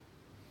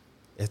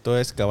Esto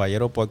es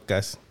Caballero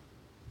Podcast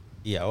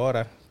y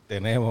ahora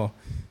tenemos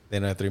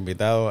de nuestro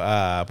invitado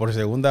por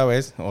segunda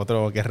vez,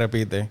 otro que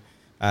repite,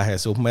 a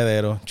Jesús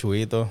Medero,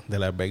 Chuito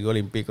del albergue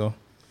olímpico,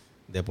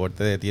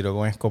 deporte de tiro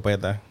con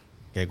escopeta,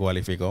 que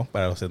cualificó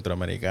para los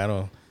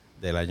centroamericanos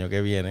del año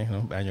que viene,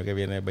 ¿no? El año que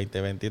viene es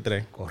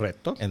 2023.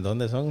 Correcto. ¿En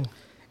dónde son?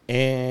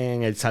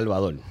 En El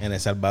Salvador. En El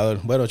Salvador.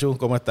 Bueno, Chu,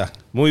 ¿cómo estás?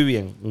 Muy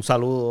bien. Un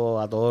saludo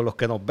a todos los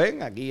que nos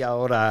ven aquí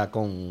ahora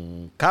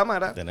con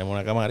cámara. Tenemos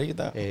una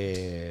camarita.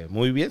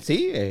 Muy bien,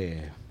 sí.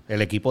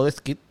 El equipo de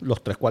esquí,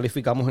 los tres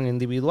cualificamos en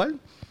individual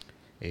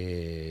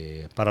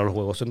para los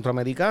Juegos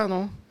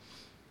Centroamericanos.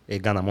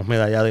 Ganamos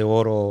medalla de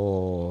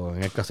oro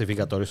en el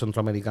clasificatorio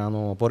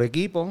centroamericano por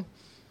equipo.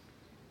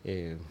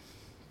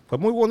 Fue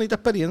muy bonita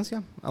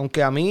experiencia,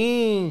 aunque a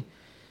mí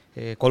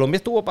Colombia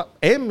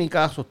en mi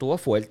caso estuvo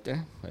fuerte,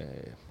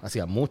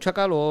 hacía mucha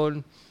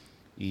calor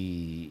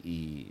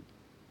y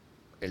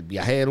el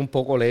viaje era un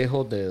poco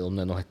lejos de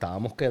donde nos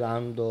estábamos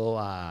quedando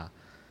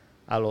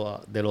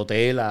del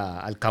hotel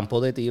al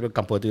campo de tiro. El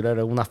campo de tiro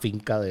era una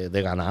finca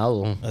de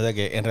ganado. O sea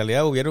que en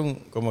realidad hubieron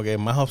como que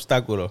más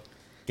obstáculos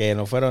que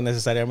no fueron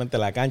necesariamente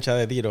la cancha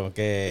de tiro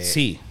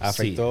que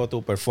afectó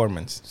tu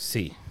performance.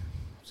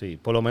 Sí,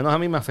 por lo menos a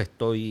mí me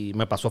afectó y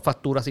me pasó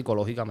factura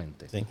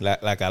psicológicamente. Sí,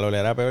 la calor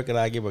era peor que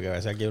la de aquí, porque a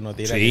veces aquí uno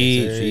tira.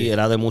 Sí,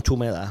 era de mucha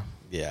humedad.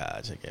 Ya,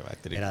 cheque,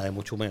 bacteria. Era de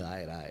mucha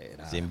humedad, era...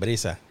 Sin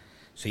brisa.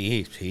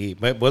 Sí.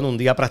 Bueno, uno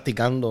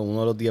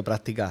de los días de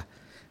práctica,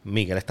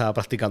 Miguel estaba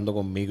practicando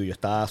conmigo y yo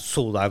estaba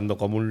sudando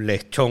como un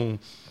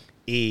lechón.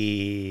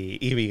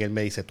 Y Miguel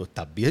me dice, ¿tú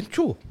estás bien,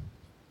 Chu?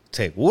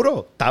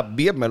 ¿Seguro? ¿Estás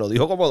bien? Me lo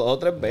dijo como 2 o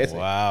 3 veces.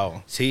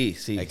 Wow. Sí.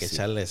 Hay que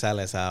echarle sal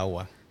a esa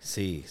agua.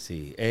 Sí.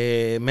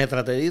 Me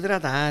traté de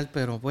hidratar,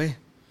 pero pues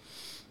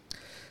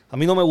a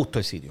mí no me gustó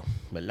el sitio,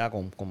 ¿verdad?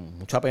 Con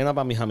mucha pena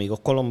para mis amigos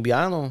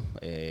colombianos.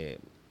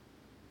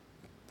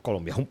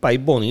 Colombia es un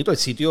país bonito. El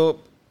sitio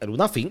era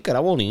una finca, era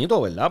bonito,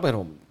 ¿verdad?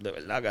 Pero de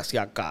verdad que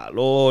hacía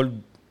calor.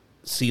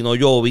 Si no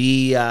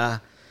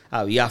llovía,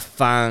 había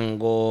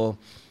fango.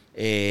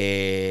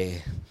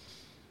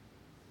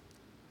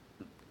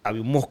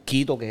 Había un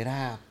mosquito que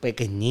era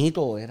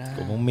pequeñito, era...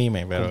 Como un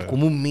mime, pero...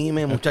 Como un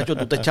mime, muchacho.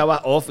 Tú te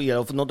echabas off y el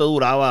off no te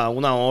duraba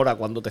 1 hora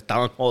cuando te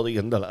estaban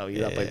jodiendo la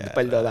vida,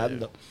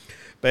 perdonando.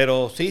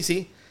 Pero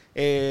sí.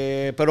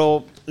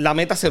 Pero la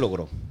meta se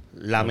logró.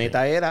 La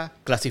meta era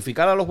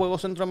clasificar a los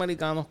Juegos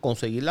Centroamericanos,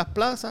 conseguir las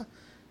plazas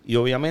y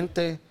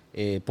obviamente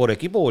por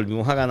equipo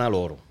volvimos a ganar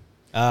oro.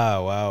 Ah,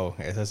 wow.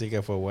 Esa sí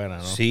que fue buena,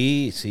 ¿no?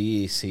 Sí.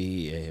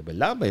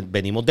 ¿Verdad?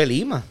 Venimos de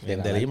Lima.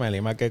 En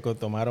Lima que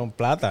tomaron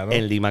plata, ¿no?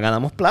 En Lima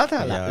ganamos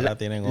plata.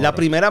 La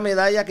primera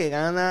medalla que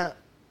gana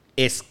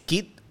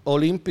esquí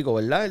olímpico,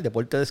 ¿verdad? El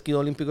deporte de esquí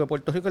olímpico de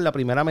Puerto Rico es la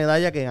primera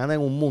medalla que gana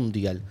en un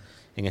mundial.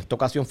 En esta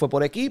ocasión fue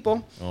por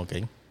equipo. Ok.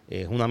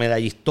 Es una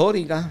medalla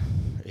histórica.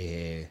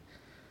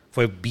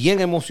 Fue bien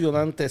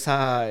emocionante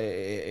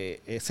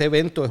ese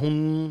evento. Es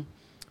un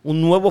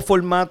nuevo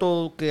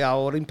formato que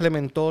ahora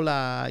implementó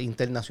la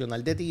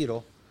Internacional de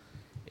Tiro.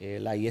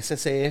 La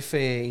ISCF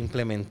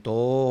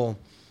implementó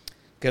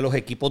que los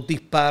equipos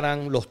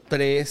disparan los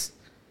 3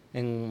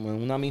 en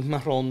una misma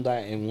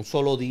ronda en un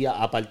solo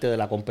día, aparte de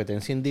la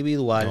competencia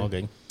individual.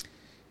 Okay.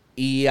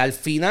 Y al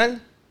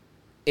final,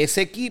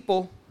 ese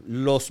equipo,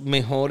 los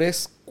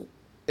mejores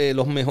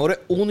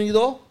 1 y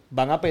 2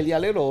 van a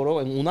pelear el oro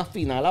en una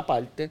final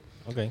aparte.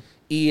 Okay.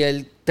 Y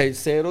el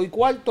tercero y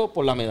cuarto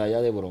por la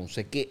medalla de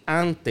bronce, que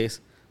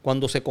antes,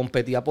 cuando se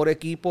competía por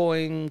equipo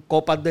en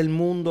Copas del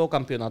Mundo,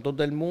 Campeonatos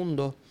del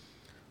Mundo,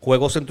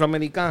 Juegos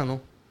Centroamericanos,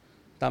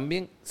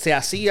 también se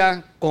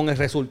hacía con el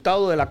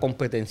resultado de la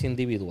competencia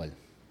individual.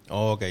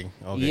 Okay.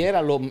 Y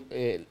eran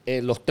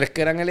los 3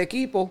 que eran el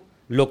equipo,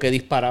 lo que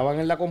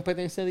disparaban en la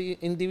competencia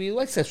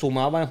individual se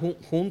sumaban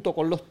junto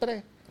con los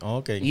 3.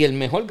 Okay. Y el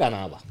mejor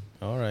ganaba.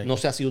 All right. No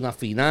se hacía una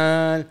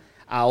final.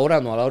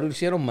 Ahora lo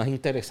hicieron más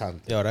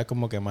interesante. Y ahora es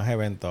como que más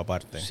eventos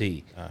aparte.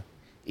 Sí.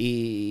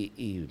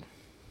 Y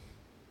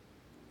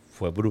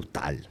fue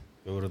brutal.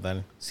 Fue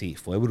brutal. Sí,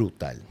 fue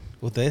brutal.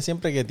 ¿Ustedes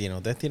siempre qué tiran?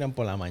 ¿Ustedes tiran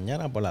por la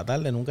mañana, por la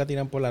tarde? ¿Nunca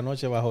tiran por la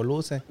noche bajo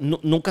luces?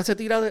 Nunca se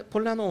tira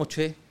por la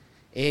noche,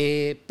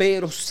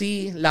 pero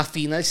sí, la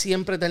final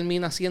siempre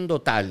termina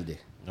siendo tarde.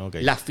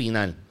 Okay. La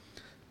final.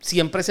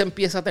 Siempre se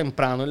empieza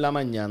temprano en la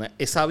mañana.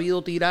 He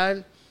sabido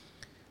tirar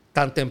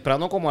tan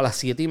temprano como a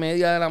las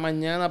 7:30 de la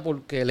mañana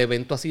porque el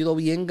evento ha sido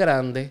bien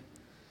grande.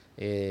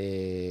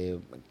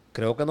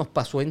 Creo que nos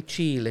pasó en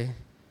Chile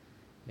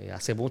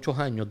hace muchos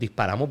años.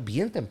 Disparamos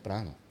bien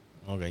temprano.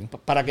 Okay.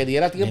 Para que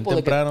diera tiempo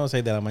bien temprano,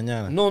 6 de la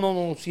mañana.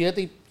 No,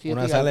 7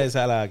 Una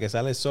sale que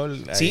sale el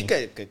sol. Ahí. Sí,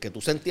 que tú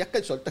sentías que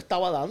el sol te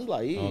estaba dando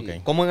ahí. Okay.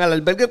 Como en el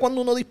albergue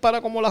cuando uno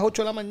dispara como a las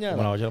 8 de la mañana.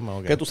 Como a las 8 de la mañana,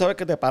 okay. Que tú sabes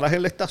que te paras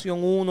en la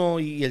estación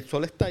 1 y el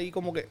sol está ahí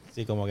como que...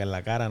 Sí, como que en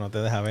la cara no te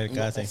deja ver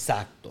casi.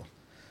 Exacto.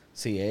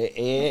 Sí,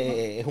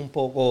 es un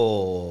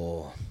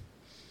poco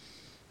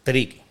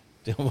tricky.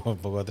 Un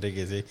poco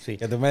tricky, sí. Sí.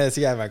 Que tú me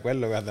decías, me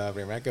acuerdo, cuando la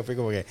primera vez que fui,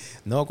 como que,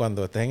 no,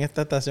 cuando estés en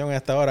esta estación a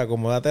esta hora,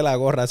 acomódate la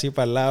gorra así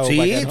para el lado. Sí,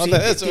 para que no sí, te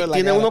des eso en la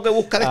tiene cara. uno que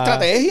buscar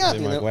estrategia. Sí,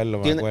 me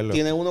acuerdo.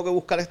 Tiene uno que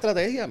buscar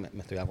estrategia. Me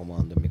estoy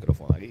acomodando el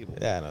micrófono aquí.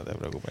 Ya, no te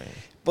preocupes.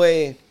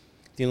 Pues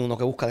tiene uno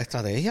que buscar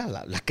estrategias,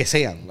 las que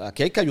sean.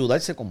 Aquí hay que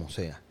ayudarse como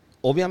sea.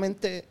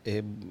 Obviamente,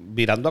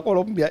 virando a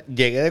Colombia,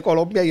 llegué de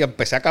Colombia y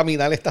empecé a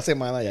caminar esta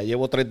semana. Ya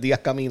llevo 3 días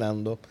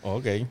caminando.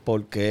 Ok.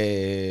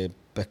 Porque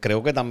pues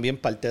creo que también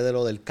parte de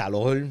lo del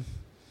calor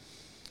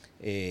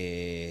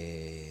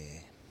que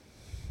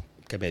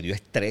me dio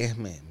estrés,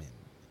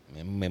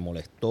 me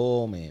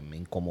molestó, me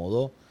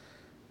incomodó.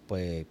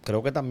 Pues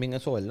creo que también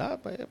eso, ¿verdad?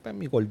 Pues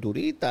mi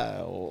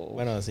gordurita.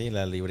 Bueno, sí,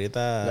 las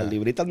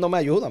libritas no me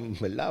ayudan,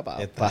 ¿verdad?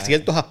 Para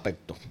ciertos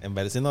aspectos. En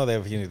verse no,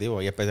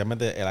 definitivo. Y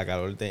especialmente el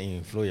calor te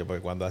influye.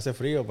 Porque cuando hace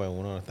frío, pues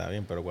uno está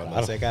bien. Pero cuando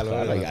hace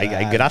calor... Claro,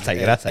 hay grasa, hay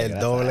grasa. El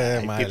doble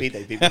de mal.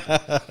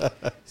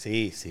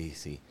 Sí.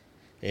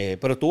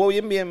 Pero estuvo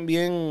bien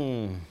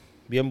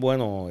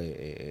bueno.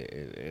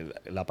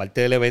 La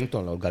parte del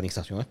evento, la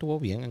organización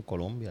estuvo bien en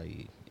Colombia.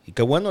 Y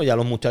qué bueno, y a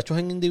los muchachos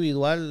en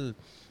individual...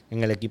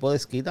 En el equipo de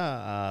esquí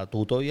a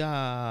Tuto y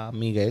a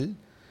Miguel.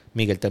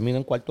 Miguel terminó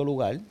en 4º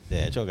lugar.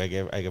 De hecho, que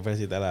hay que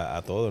felicitar a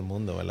todo el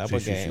mundo, ¿verdad? Sí,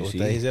 porque sí,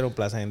 ustedes hicieron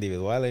plazas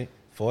individuales,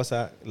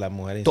 Fosa, las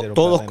mujeres hicieron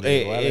Todos, plazas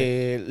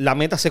individuales. la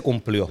meta se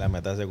cumplió. La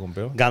meta se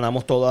cumplió.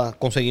 Ganamos todas,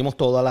 conseguimos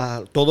todos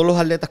los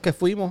atletas que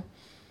fuimos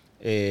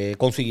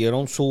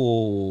consiguieron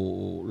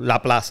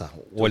la plaza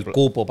o el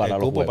cupo para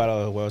los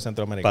Juegos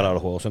Centroamericanos. Para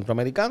los Juegos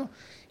Centroamericanos.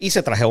 Y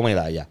se trajeron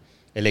medalla.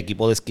 El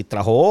equipo de esquí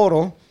trajo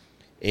oro.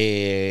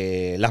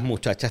 Las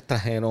muchachas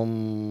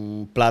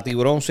trajeron plata y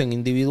bronce en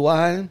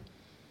individual.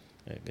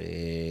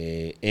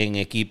 En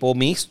equipo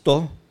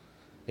mixto,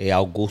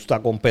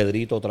 Augusta con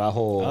Pedrito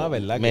trajo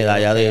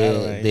medalla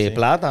de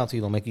plata, si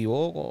no me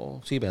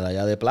equivoco. Sí,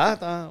 medalla de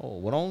plata,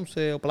 o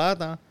bronce o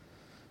plata.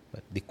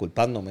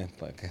 Disculpándome,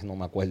 porque no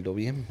me acuerdo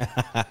bien.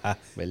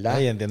 ¿Verdad?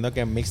 Y entiendo que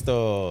en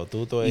mixto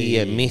Tuto y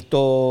en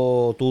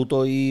mixto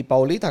Tuto y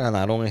Paulita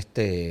ganaron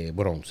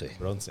bronce.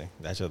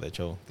 De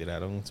hecho,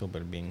 tiraron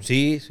súper bien.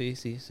 Sí.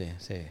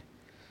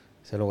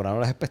 Se lograron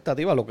las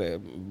expectativas.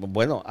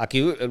 Bueno,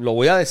 aquí lo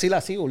voy a decir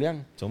así,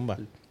 Julián. Zumba.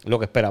 Lo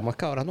que esperamos es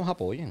que ahora nos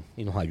apoyen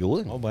y nos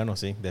ayuden. Oh, bueno,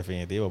 sí,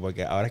 definitivo,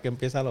 porque ahora es que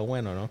empieza lo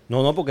bueno, ¿no?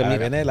 No, porque ahora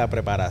viene la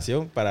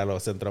preparación para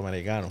los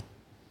centroamericanos.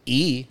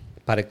 Y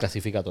para el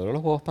clasificatorio de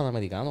los Juegos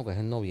Panamericanos, que es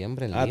en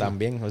noviembre en Lima.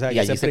 También. O sea, y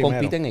allí se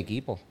compite en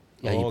equipo.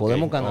 Y allí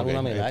podemos ganar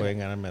una medalla. Pueden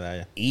ganar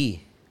medalla.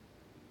 Y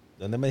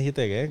 ¿dónde me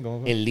dijiste que es?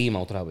 En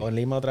Lima otra vez. En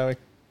Lima otra vez.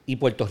 Y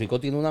Puerto Rico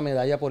tiene una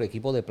medalla por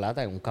equipo de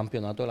plata en un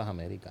campeonato de las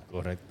Américas.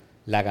 Correcto.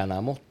 La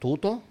ganamos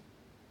Tuto,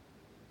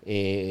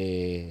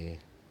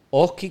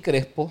 Oski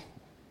Crespo,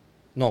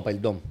 no,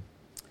 perdón,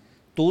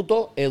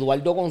 Tuto,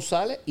 Eduardo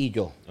González y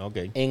yo.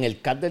 Okay. En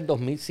el CAT del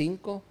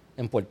 2005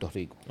 en Puerto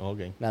Rico.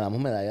 Okay. Ganamos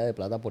medalla de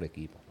plata por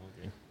equipo.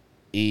 Okay.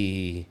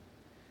 Y,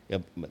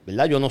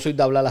 ¿verdad? Yo no soy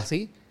de hablar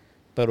así,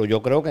 pero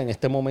yo creo que en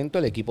este momento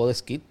el equipo de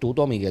esquí,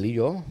 Tuto, Miguel y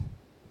yo,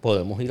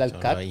 podemos ir al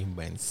CAT. No,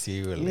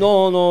 invencible.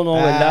 No,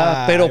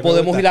 ¿verdad? Pero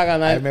podemos ir a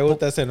ganar. A mí me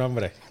gusta ese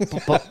nombre.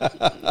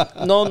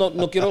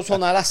 No quiero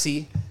sonar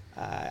así.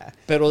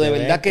 Pero de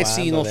verdad que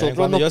sí,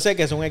 nosotros no. Yo sé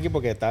que es un equipo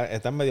que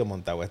están medio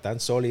montados, están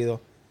sólidos.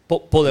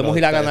 Podemos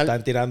ir a ganar.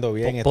 Están tirando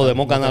bien.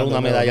 Podemos ganar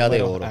una medalla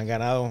de oro. Han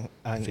ganado.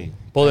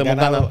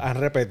 Han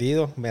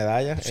repetido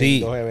medallas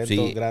en 2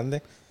 eventos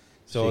grandes.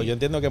 Yo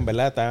entiendo que en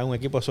verdad están un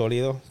equipo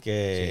sólido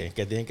que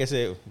tienen que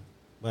ser.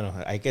 Bueno,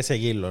 hay que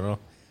seguirlo, ¿no?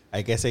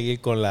 Hay que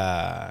seguir con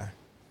la.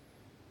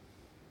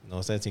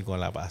 No sé si con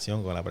la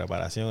pasión, con la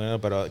preparación,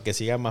 ¿no? Pero que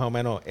sigan más o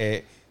menos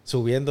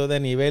subiendo de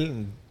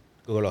nivel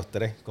con los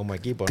 3 como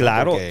equipo.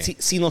 Claro, ¿no? Porque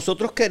si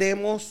nosotros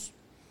queremos.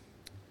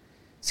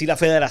 Si la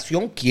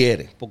federación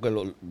quiere,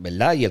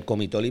 ¿verdad? Y el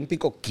Comité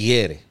Olímpico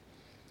quiere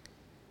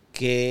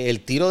que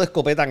el tiro de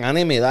escopeta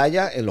gane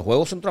medalla en los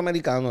Juegos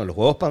Centroamericanos, en los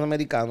Juegos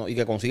Panamericanos y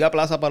que consiga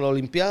plaza para la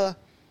Olimpiada,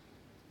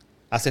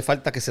 hace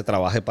falta que se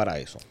trabaje para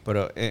eso.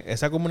 Pero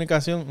esa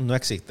comunicación no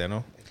existe,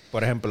 ¿no?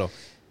 Por ejemplo,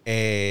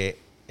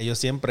 ellos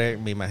siempre,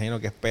 me imagino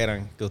que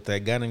esperan que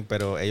ustedes ganen,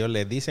 pero ellos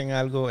les dicen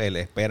algo, les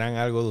esperan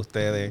algo de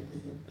ustedes,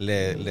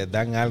 les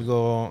dan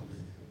algo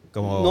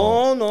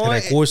como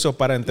recursos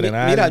para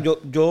entrenar. Mira,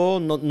 yo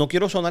no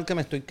quiero sonar que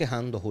me estoy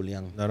quejando,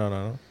 Julián.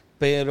 No.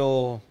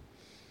 Pero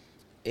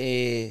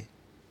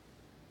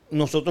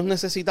nosotros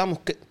necesitamos...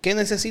 ¿Qué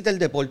necesita el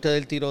deporte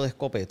del tiro de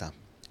escopeta?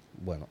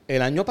 Bueno,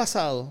 el año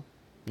pasado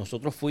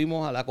nosotros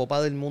fuimos a la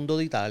Copa del Mundo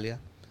de Italia.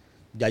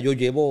 Ya yo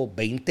llevo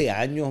 20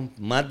 años,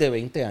 más de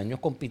 20 años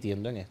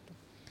compitiendo en esto.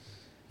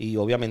 Y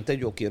obviamente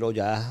yo quiero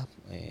ya,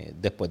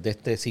 después de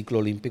este ciclo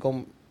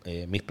olímpico,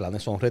 mis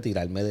planes son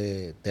retirarme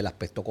del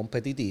aspecto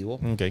competitivo.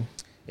 Okay.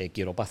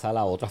 Quiero pasar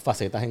a otras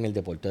facetas en el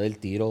deporte del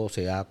tiro,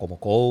 sea como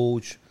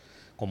coach,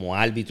 como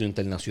árbitro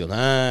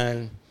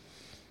internacional,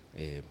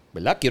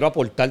 ¿verdad? Quiero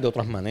aportar de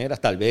otras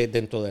maneras, tal vez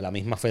dentro de la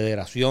misma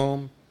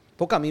federación,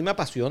 porque a mí me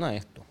apasiona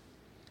esto.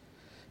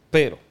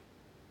 Pero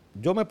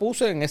yo me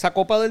puse en esa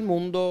Copa del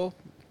Mundo,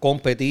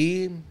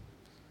 competí,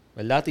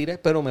 ¿verdad? Tiré,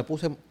 pero me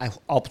puse a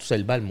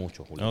observar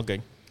mucho, Julio. Ok.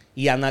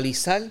 Y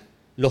analizar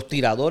los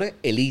tiradores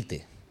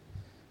elite,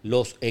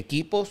 los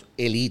equipos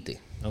elite.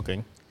 Ok.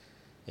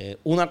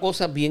 Una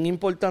cosa bien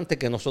importante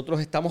que nosotros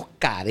estamos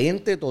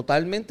carentes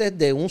totalmente es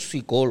de un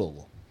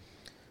psicólogo.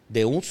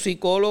 De un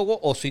psicólogo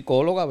o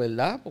psicóloga,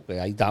 ¿verdad? Porque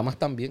hay damas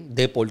también,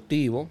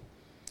 deportivo,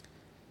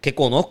 que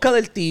conozca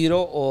del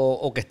tiro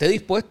o que esté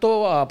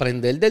dispuesto a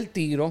aprender del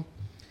tiro,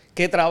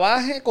 que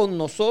trabaje con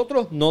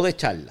nosotros, no de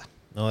charla.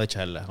 No de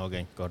charla, ok,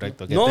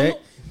 correcto. Que No, esté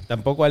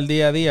tampoco al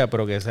día a día,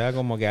 pero que sea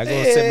como que algo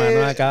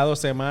semanal, cada 2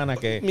 semanas.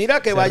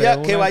 Mira, que vaya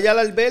al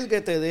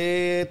albergue, te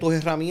dé tus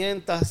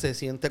herramientas, se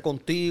siente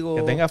contigo.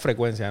 Que tenga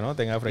frecuencia, ¿no?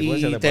 Tenga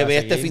frecuencia. Y te ve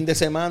este fin de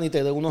semana y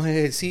te dé unos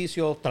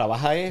ejercicios,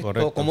 trabaja esto.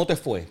 Correcto. ¿Cómo te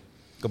fue?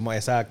 Como,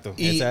 exacto.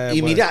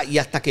 Y mira, y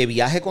hasta que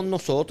viaje con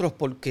nosotros,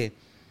 porque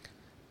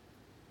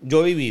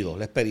yo he vivido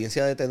la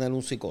experiencia de tener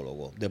un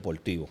psicólogo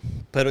deportivo,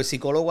 pero el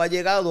psicólogo ha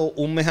llegado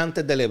un mes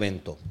antes del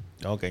evento.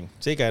 Ok.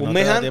 Sí, que Un no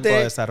mes te da tiempo de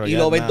antes desarrollar y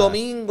lo ves nada.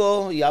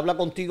 domingo y habla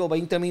contigo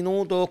 20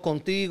 minutos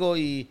contigo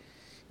y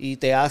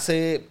te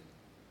hace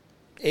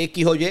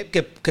X o Y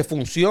que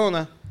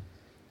funciona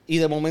y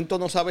de momento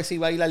no sabes si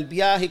va a ir al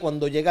viaje y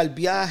cuando llega al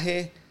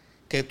viaje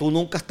que tú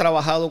nunca has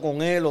trabajado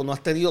con él o no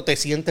has tenido, te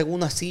sientes en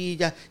una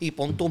silla y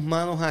pon tus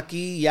manos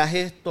aquí y haz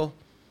esto.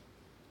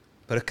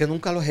 Pero es que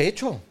nunca lo has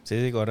hecho.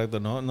 Sí, correcto.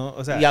 No,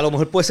 o sea, Y a lo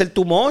mejor puede ser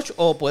too much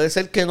o puede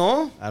ser que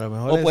no. a lo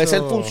mejor O puede eso-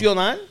 ser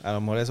funcional. A lo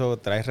mejor eso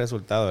trae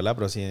resultados, ¿verdad?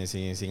 Pero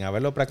sin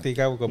haberlo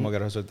practicado, como que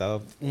el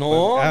resultado...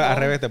 No, al no.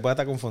 revés, te puede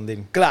hasta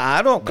confundir.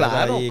 Claro, Vas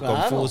claro, ahí claro.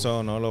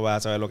 confuso, no lo vas a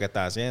saber lo que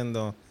estás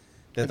haciendo.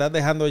 Te estás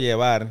dejando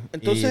llevar.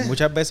 Entonces- y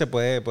muchas veces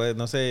puede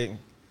no sé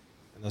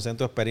en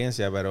tu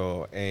experiencia,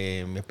 pero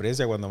mi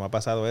experiencia cuando me ha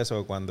pasado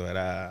eso, cuando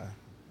era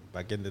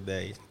back in the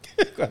day,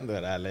 cuando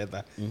era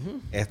atleta,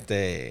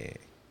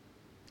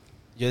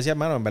 yo decía,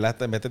 mano, en verdad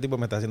este tipo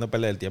me está haciendo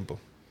perder el tiempo.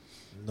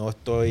 No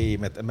estoy,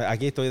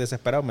 aquí estoy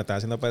desesperado, me están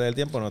haciendo perder el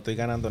tiempo, no estoy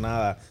ganando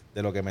nada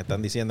de lo que me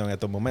están diciendo en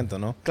estos momentos,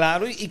 ¿no?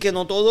 Claro, y que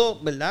no todo,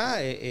 ¿verdad?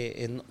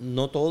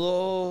 No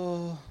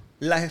todo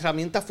las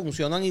herramientas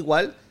funcionan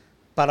igual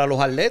para los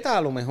atletas.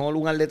 A lo mejor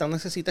un atleta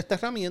necesita esta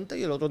herramienta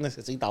y el otro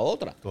necesita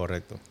otra.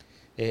 Correcto.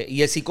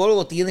 Y el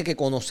psicólogo tiene que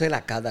conocer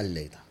a cada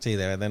atleta. Sí,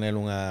 debe tener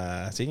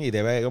una... Sí, y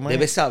debe... ¿cómo es?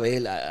 Debe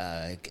saber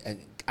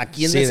a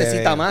quién Sí, necesita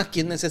debe. más,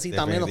 quién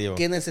necesita Definitivo. menos,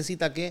 quién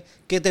necesita qué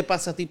te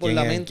pasa a ti por ¿Quién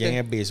la es, mente. quién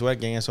es visual,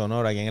 quién es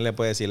sonoro, a quién le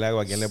puede decir algo,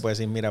 a quién le puede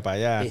decir mira para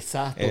allá.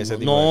 Exacto. Ese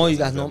tipo No de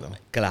oigas, cosas, no.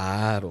 ¿cierto?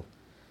 Claro.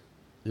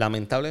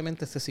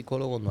 Lamentablemente ese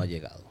psicólogo no ha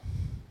llegado.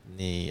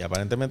 Ni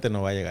aparentemente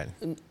no va a llegar.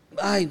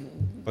 Ay,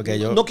 Porque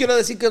yo- no quiero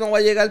decir que no va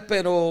a llegar,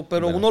 pero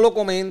Bueno. uno lo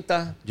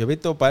comenta. Yo he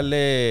visto un par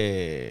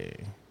de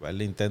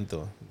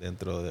intentos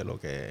dentro de lo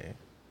que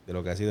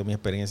ha sido mi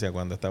experiencia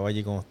cuando estaba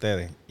allí con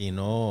ustedes y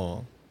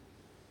no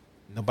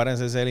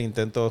parecen ser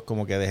intentos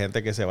como que de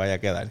gente que se vaya a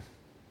quedar.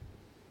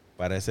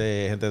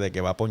 Parece gente de que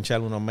va a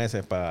ponchar unos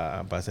meses para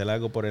hacer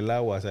algo por el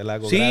agua, hacer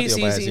algo Sí, gratis,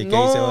 sí, para sí, decir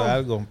no. que hice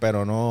algo,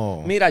 pero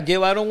no. Mira,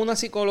 llevaron una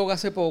psicóloga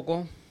hace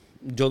poco.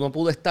 Yo no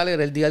pude estar,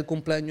 era el día del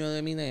cumpleaños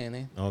de mi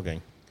nene. Ok.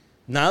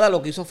 Nada,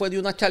 lo que hizo fue de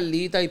una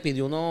charlita y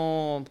pidió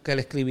que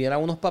le escribiera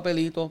unos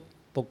papelitos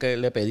porque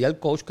le pedí al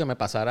coach que me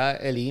pasara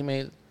el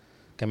email,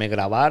 que me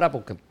grabara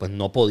porque pues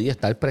no podía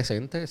estar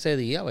presente ese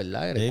día,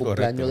 ¿verdad? Era el Sí,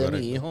 cumpleaños correcto,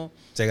 de mi correcto. hijo.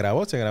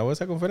 ¿Se grabó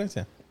esa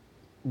conferencia?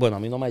 Bueno, a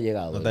mí no me ha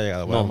llegado. No te ha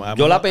llegado. No, Bueno,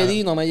 yo vamos la a- pedí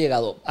y no me ha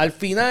llegado. Al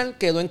final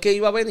quedó en que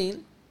iba a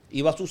venir,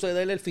 iba a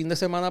suceder el fin de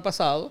semana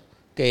pasado,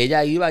 que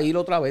ella iba a ir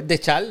otra vez de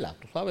charla,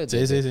 ¿tú sabes?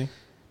 Sí.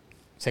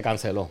 Se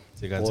canceló.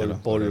 Se canceló,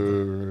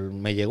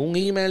 Me llegó un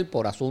email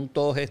por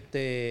asuntos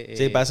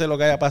Sí, pase lo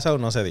que haya pasado,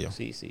 no se dio.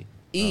 Sí.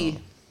 Y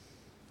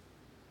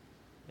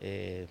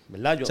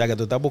 ¿verdad? O sea, que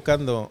tú estás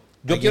buscando...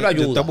 Yo quiero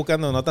ayuda. Tú estás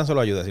buscando no tan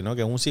solo ayuda, sino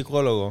que un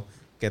psicólogo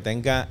que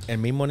tenga el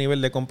mismo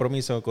nivel de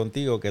compromiso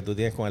contigo que tú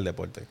tienes con el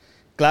deporte.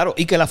 Claro,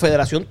 y que la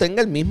federación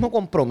tenga el mismo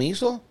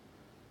compromiso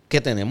que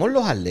tenemos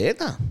los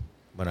atletas.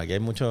 Bueno, aquí hay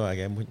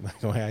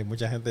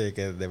mucha gente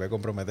que debe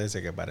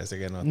comprometerse que parece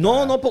que no está...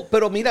 No,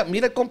 pero mira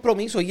el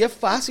compromiso y es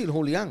fácil,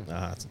 Julián.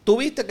 Ajá. Tú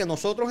viste que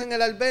nosotros en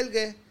el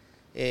albergue,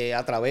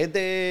 a través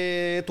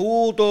de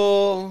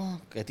tuto,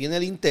 que tiene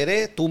el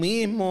interés, tú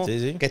mismo,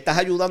 Sí. que estás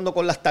ayudando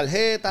con las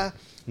tarjetas,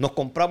 nos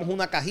compramos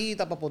una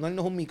cajita para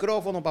ponernos un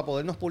micrófono, para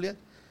podernos pulir.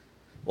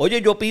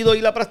 Oye, yo pido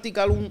ir a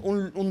practicar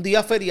un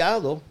día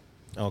feriado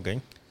Ok.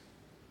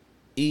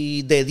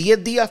 y de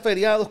 10 días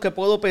feriados que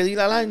puedo pedir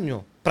al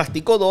año,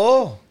 practico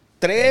 2,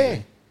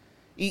 3.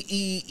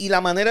 Y la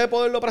manera de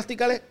poderlo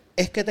practicar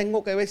es que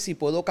tengo que ver si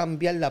puedo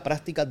cambiar la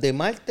práctica de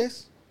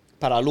martes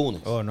para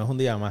lunes. Oh, no es un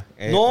día más.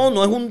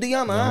 No es un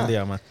día más. No es un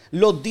día más.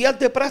 Los días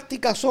de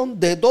práctica son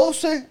de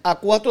 12 a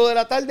 4 de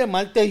la tarde,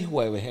 martes y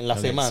jueves en la Ok,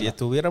 semana. Si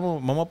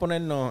estuviéramos, vamos a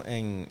ponernos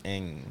en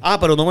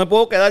Pero no me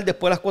puedo quedar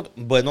después de las 4.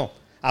 Bueno,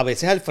 a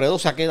veces Alfredo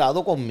se ha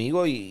quedado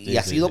conmigo y Sí,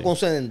 ha sí, sido sí.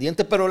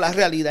 condescendiente, pero la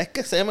realidad es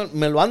que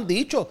me lo han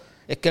dicho.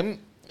 Es que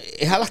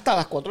es hasta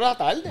las 4 de la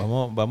tarde.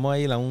 vamos a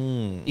ir a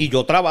un... Y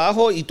yo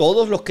trabajo y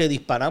todos los que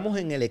disparamos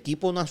en el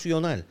equipo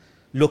nacional,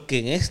 los que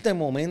en este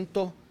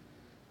momento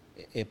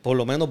por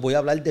lo menos voy a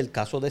hablar del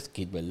caso de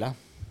Skid, ¿verdad?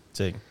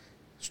 Sí.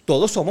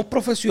 Todos somos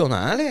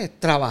profesionales,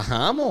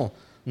 trabajamos.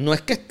 No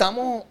es que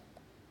estamos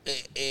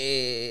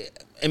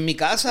en mi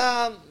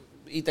casa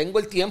y tengo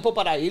el tiempo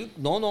para ir.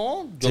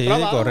 No, yo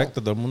trabajo. Sí,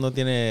 correcto. Todo el mundo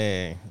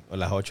tiene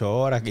las 8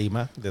 horas y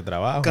más de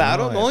trabajo.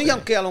 Claro, ¿no? Y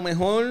aunque a lo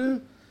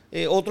mejor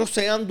otros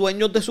sean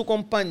dueños de su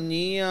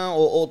compañía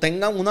o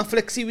tengan una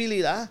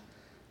flexibilidad.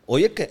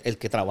 Oye, el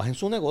que trabaja en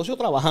su negocio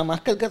trabaja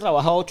más que el que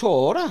trabaja 8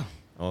 horas.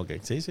 Ok,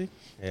 sí.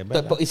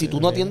 Entonces, y si tú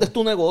no atiendes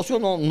tu negocio,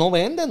 no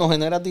vendes, no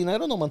generas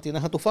dinero, no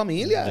mantienes a tu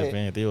familia.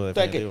 Definitivo.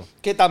 Entonces,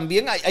 que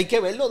también hay que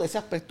verlo de ese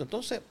aspecto.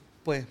 Entonces,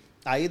 pues,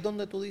 ahí es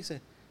donde tú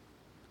dices,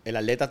 el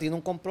atleta tiene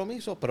un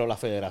compromiso, pero la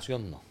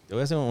federación no. Te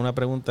voy a hacer una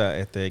pregunta,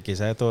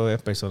 quizás esto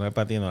es personal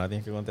para ti, no la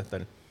tienes que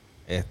contestar.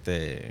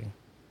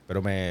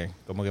 Pero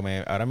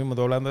ahora mismo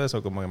estoy hablando de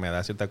eso, como que me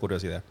da cierta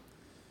curiosidad.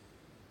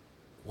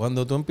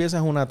 Cuando tú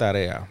empiezas una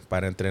tarea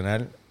para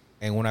entrenar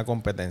en una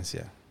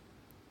competencia,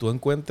 tú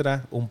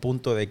encuentras un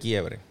punto de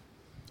quiebre.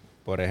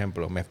 Por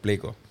ejemplo, me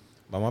explico.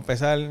 Vamos a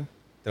empezar,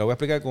 te lo voy a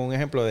explicar con un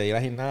ejemplo de ir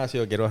al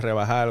gimnasio, quiero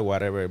rebajar,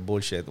 whatever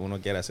bullshit uno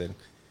quiere hacer.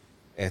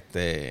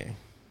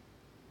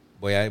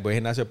 Voy al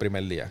gimnasio el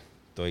primer día,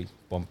 estoy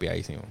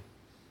pompeadísimo.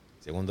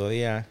 Segundo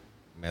día,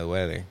 me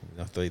duele,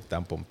 no estoy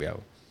tan pompeado.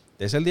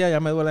 Tercer día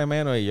ya me duele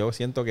menos y yo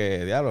siento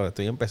que, diablo,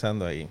 estoy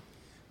empezando ahí.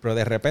 Pero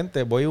de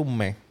repente voy un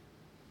mes,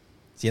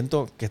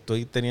 siento que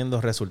estoy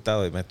teniendo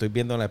resultados y me estoy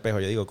viendo en el espejo.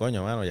 Yo digo,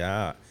 coño, mano,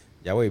 ya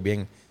voy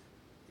bien.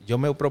 Yo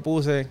me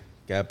propuse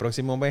que el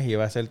próximo mes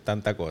iba a hacer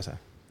tanta cosa.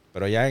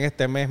 Pero ya en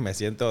este mes me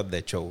siento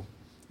de show.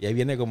 Y ahí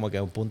viene como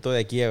que un punto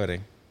de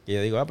quiebre. Y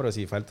yo digo, pero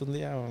si falta un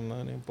día,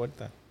 no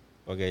importa.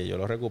 Porque yo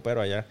lo recupero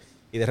allá.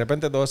 Y de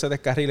repente todo se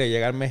descarrila y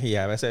llega el mes y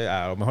a veces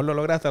a lo mejor lo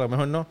lograste, a lo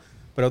mejor no.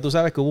 Pero tú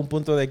sabes que hubo un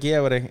punto de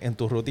quiebre en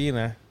tu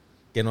rutina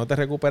que no te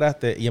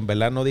recuperaste y en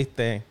verdad no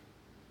diste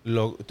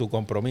tu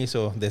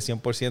compromiso de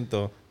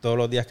 100% todos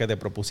los días que te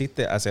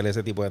propusiste hacer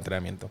ese tipo de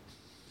entrenamiento.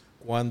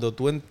 Cuando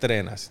tú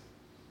entrenas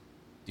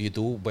y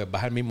tú pues,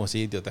 vas al mismo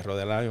sitio, te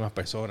rodean las mismas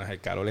personas, el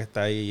calor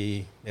está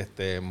ahí,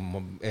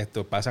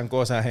 pasan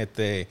cosas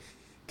que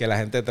la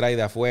gente trae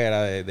de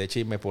afuera, de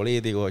chisme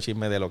político,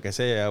 chisme de lo que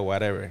sea,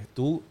 whatever.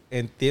 ¿Tú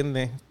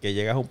entiendes que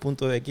llegas a un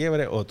punto de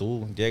quiebre o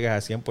tú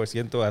llegas a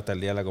 100% hasta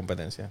el día de la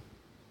competencia?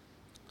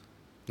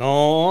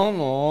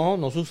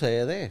 No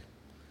sucede.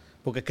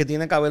 Porque es que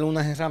tiene que haber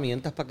unas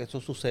herramientas para que eso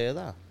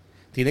suceda.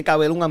 Tiene que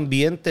haber un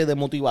ambiente de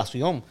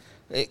motivación.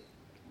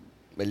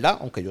 ¿Verdad?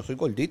 Aunque yo soy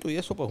gordito y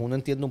eso, pues uno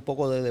entiende un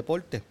poco de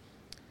deporte.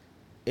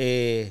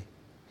 El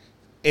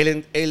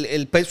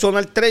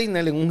personal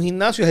trainer en un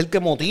gimnasio es el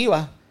que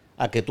motiva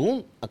a que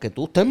tú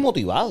estés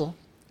motivado.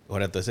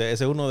 Correcto. Ese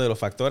es uno de los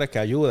factores que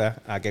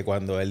ayuda a que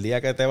cuando el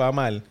día que te va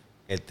mal,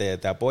 él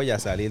te apoya a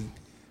salir.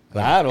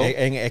 Claro.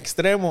 En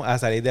extremo a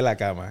salir de la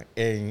cama.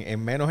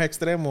 En menos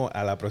extremo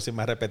a la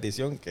próxima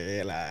repetición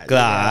que la...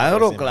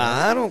 Claro.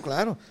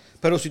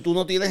 Pero si tú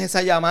no tienes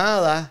esa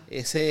llamada,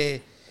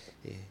 esa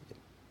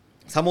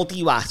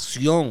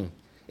motivación,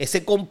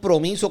 ese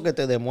compromiso que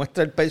te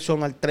demuestra el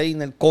personal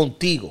trainer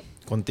contigo.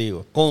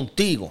 Contigo,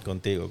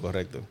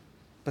 correcto.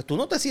 Pues tú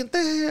no te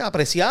sientes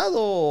apreciado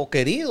o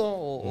querido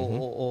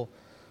o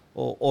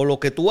lo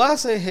que tú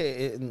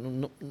haces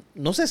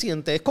no se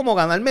siente. Es como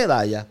ganar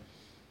medalla.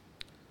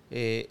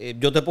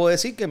 Yo te puedo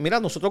decir que, mira,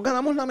 nosotros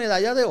ganamos la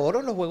medalla de oro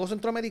en los Juegos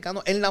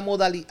Centroamericanos, en la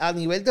modalidad, a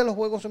nivel de los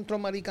Juegos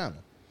Centroamericanos.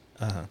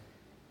 Ajá.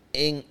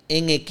 En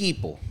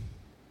equipo,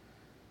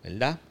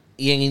 ¿verdad?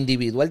 Y en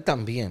individual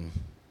también.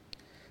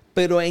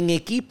 Pero en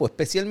equipo,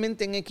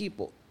 especialmente en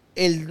equipo,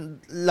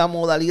 la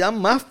modalidad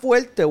más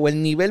fuerte o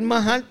el nivel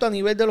más alto a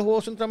nivel de los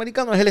Juegos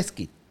Centroamericanos es el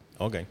esquí.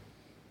 Ok.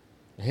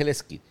 Es el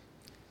esquí.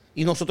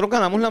 Y nosotros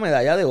ganamos la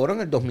medalla de oro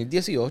en el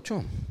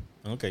 2018.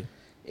 Ok.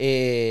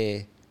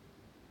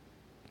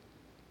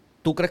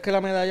 ¿Tú crees que la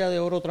medalla de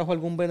oro trajo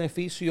algún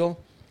beneficio?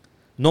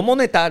 No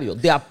monetario,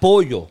 de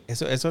apoyo.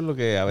 Eso es lo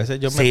que a veces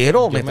yo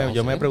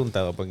me he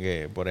preguntado.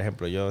 Porque, por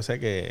ejemplo, yo sé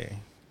que...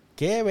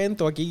 ¿Qué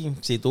evento aquí,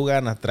 si tú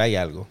ganas, trae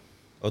algo?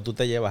 ¿O tú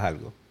te llevas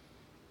algo?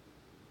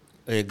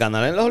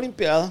 Ganar en las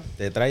Olimpiadas.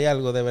 ¿Te trae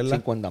algo de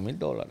verdad?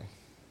 $50,000.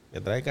 Te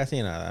trae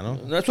casi nada, ¿no?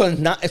 Eso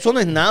no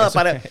es nada.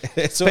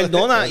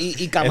 Perdona,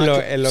 y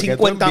Camacho, en lo que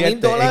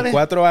 $50,000 en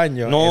 4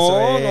 años.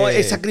 No,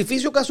 el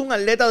sacrificio que hace un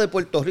atleta de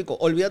Puerto Rico,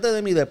 olvídate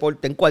de mi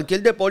deporte, en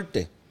cualquier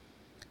deporte,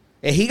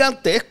 es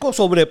gigantesco,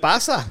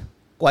 sobrepasa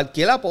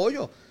cualquier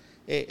apoyo.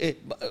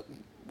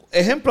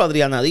 Ejemplo,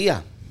 Adriana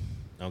Díaz.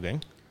 Ok.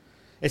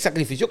 El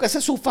sacrificio que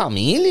hace su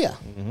familia,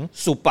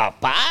 su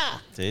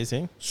papá,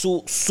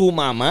 su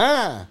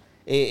mamá,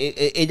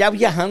 ella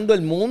viajando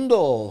el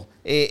mundo.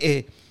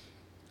 Que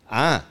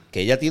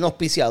ella tiene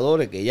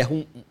auspiciadores, que ella es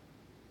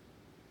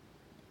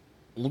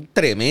un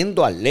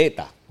tremendo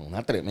atleta,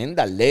 una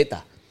tremenda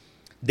atleta,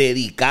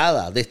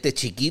 dedicada desde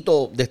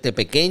chiquito, desde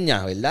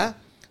pequeña, ¿verdad?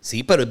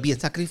 Sí, pero es bien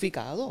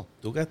sacrificado.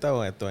 Tú que has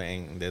estado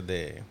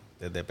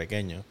desde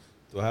pequeño,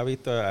 ¿tú has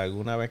visto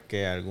alguna vez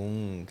que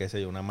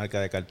una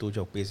marca de cartucho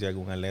auspicia a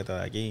algún atleta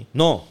de aquí?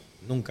 No.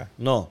 ¿Nunca?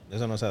 No.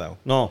 ¿Eso no se ha dado?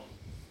 No.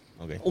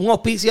 Okay. ¿Un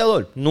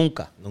auspiciador?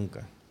 Nunca.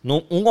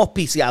 No, un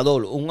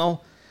auspiciador.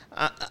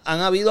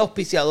 Han habido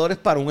auspiciadores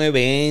para un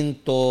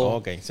evento.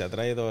 Ok, se ha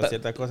traído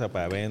ciertas cosas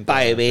para eventos.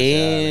 Para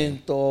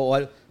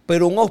eventos.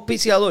 Pero un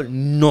auspiciador,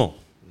 no.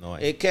 No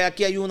hay. Es que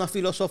aquí hay una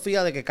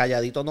filosofía de que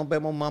calladitos nos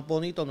vemos más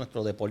bonitos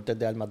nuestros deportes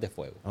de armas de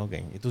fuego. Ok,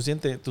 y tú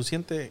sientes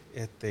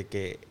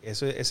que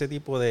ese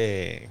tipo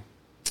de,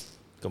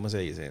 ¿cómo se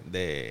dice?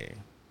 De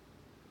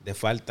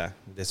falta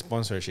de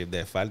sponsorship,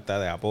 de falta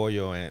de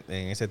apoyo en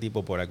ese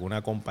tipo por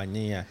alguna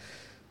compañía,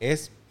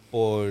 ¿es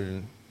por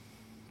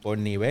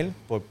nivel,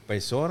 por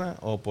persona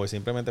o por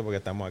simplemente porque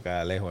estamos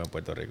acá lejos en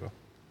Puerto Rico?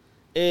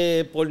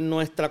 Por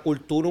nuestra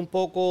cultura un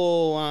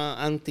poco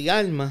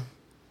anti-armas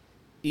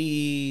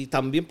y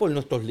también por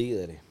nuestros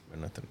líderes.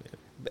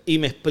 Y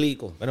me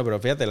explico. Bueno, pero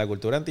fíjate, la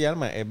cultura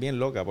anti-armas es bien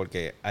loca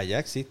porque allá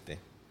existe.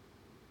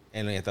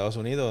 En los Estados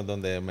Unidos,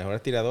 donde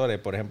mejores tiradores,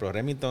 por ejemplo,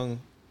 Remington,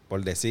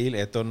 por decir,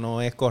 esto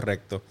no es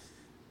correcto,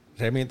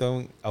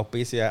 Remington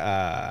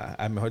auspicia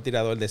al mejor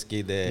tirador de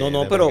esquí de...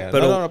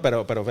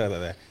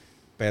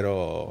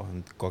 Pero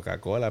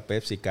Coca-Cola,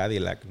 Pepsi,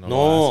 Cadillac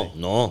no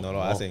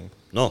lo hacen.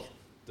 No.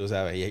 Tú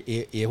sabes,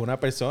 y es una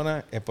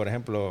persona, por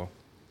ejemplo,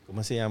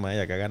 ¿cómo se llama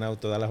ella? Que ha ganado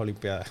todas las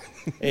Olimpiadas.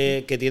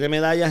 Que tiene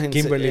medallas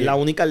en la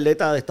única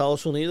atleta de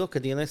Estados Unidos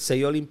que tiene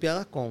 6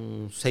 Olimpiadas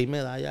con 6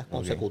 medallas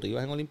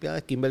consecutivas en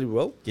Olimpiadas, Kimberly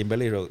Rowe.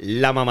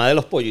 La mamá de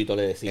los pollitos,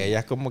 le decía. Ella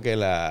es como que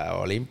la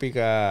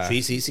olímpica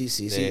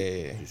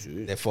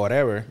de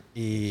forever.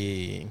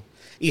 Y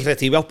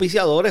recibe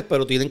auspiciadores,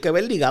 pero tienen que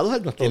ver ligados a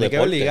nuestro deporte. Tienen que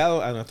ver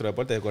ligados a nuestro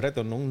deporte,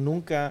 correcto.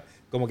 Nunca,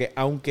 como que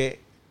aunque,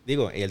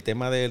 digo, y el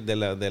tema de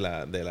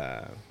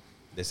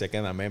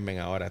Second Amendment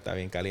ahora está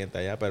bien caliente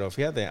allá, pero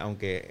fíjate,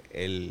 aunque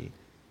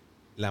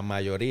la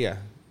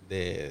mayoría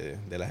de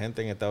la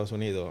gente en Estados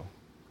Unidos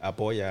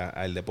apoya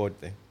al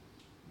deporte,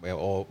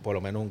 o por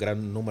lo menos un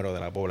gran número de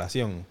la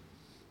población,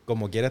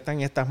 como quiera están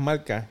estas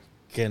marcas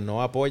que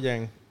no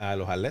apoyan a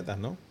los atletas,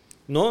 ¿no?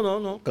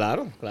 No,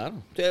 claro.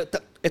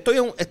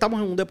 Estamos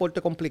en un deporte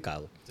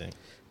complicado. Sí.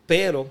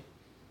 Pero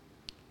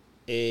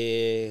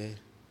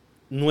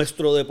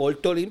nuestro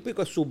deporte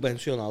olímpico es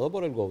subvencionado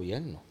por el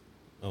gobierno.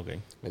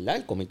 Okay. ¿Verdad?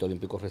 El Comité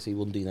Olímpico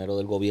recibe un dinero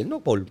del gobierno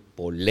por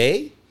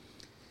ley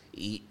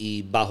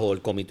y bajo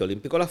el Comité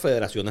Olímpico las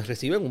federaciones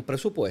reciben un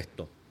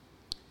presupuesto.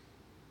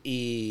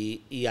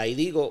 Y ahí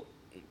digo,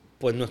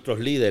 pues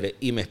nuestros líderes,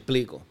 y me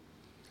explico.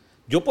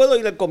 Yo puedo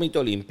ir al Comité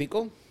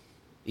Olímpico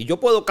y yo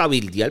puedo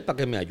cabildear para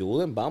que me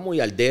ayuden, vamos,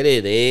 y al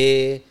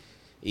DRD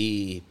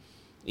y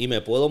me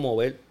puedo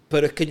mover,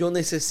 pero es que yo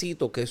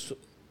necesito que eso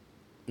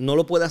no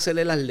lo puede hacer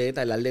el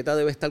atleta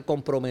debe estar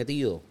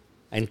comprometido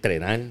a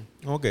entrenar.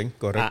 Ok,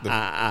 correcto.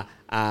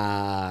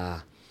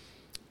 A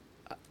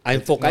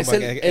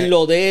enfocarse en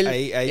lo de él,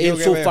 en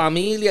su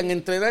familia, en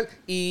entrenar.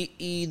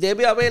 Y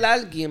debe haber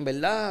alguien,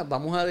 ¿verdad?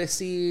 Vamos a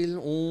decir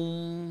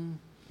un...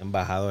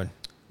 embajador.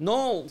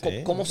 No,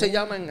 sí. ¿Cómo se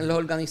llama en las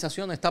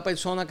organizaciones? Esta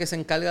persona que se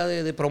encarga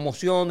de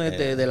promociones,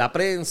 de la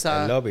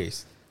prensa. El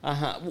lobbies.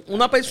 Ajá.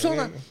 Una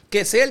persona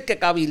que sea el que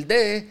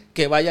cabildee,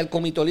 que vaya al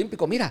Comité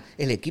Olímpico. Mira,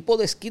 el equipo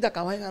de esquí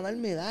acaba de ganar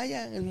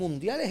medalla en el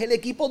Mundial. Es el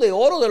equipo de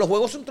oro de los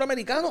Juegos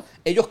Centroamericanos.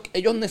 Ellos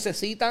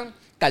necesitan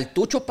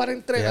cartuchos para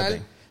entrenar.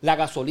 Fíjate. La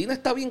gasolina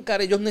está bien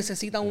cara. Ellos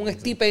necesitan un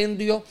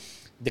estipendio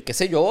de, qué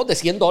sé yo, de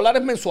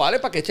 $100 mensuales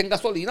para que echen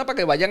gasolina, para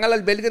que vayan al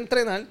albergue a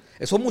entrenar.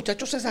 Esos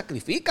muchachos se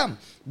sacrifican.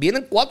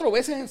 Vienen 4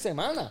 veces en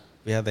semana.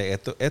 Fíjate,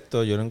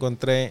 esto yo lo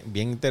encontré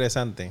bien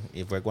interesante.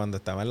 Y fue cuando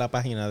estaba en la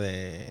página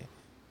de...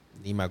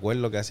 Ni me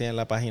acuerdo lo que hacía en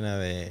la página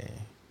de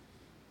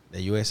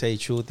USA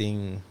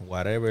Shooting,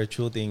 whatever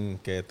Shooting,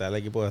 que está el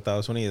equipo de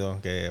Estados Unidos,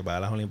 que va a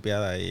las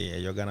Olimpiadas y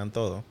ellos ganan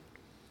todo.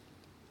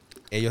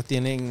 Ellos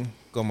tienen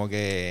como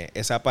que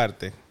esa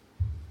parte,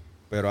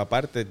 pero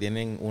aparte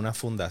tienen una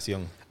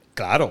fundación.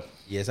 Claro.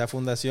 Y esa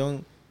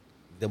fundación,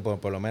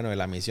 por lo menos en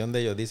la misión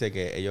de ellos, dice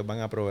que ellos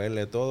van a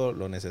proveerle todo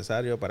lo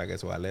necesario para que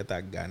sus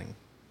atletas ganen.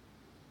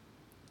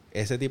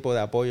 Ese tipo de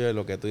apoyo es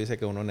lo que tú dices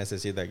que uno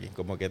necesita aquí,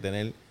 como que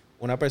tener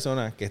una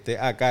persona que esté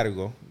a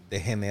cargo de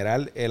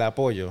generar el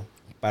apoyo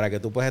para que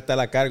tú puedas estar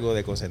a cargo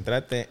de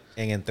concentrarte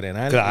en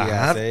entrenar y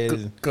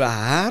hacer...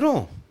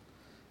 Claro.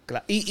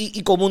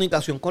 Y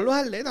comunicación con los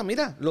atletas.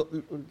 Mira,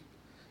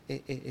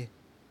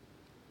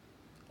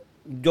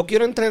 yo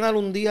quiero entrenar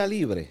un día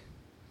libre,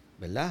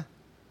 ¿verdad?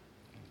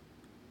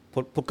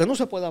 ¿Por qué no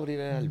se puede abrir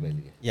el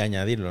albergue? Y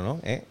añadirlo,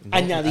 ¿no?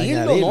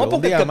 Añadirlo, ¿no?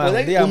 Porque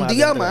un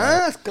día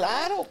más,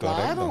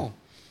 claro.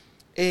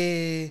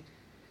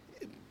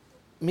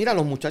 Mira,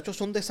 los muchachos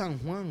son de San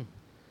Juan.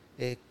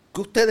 ¿Qué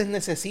ustedes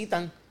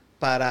necesitan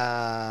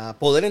para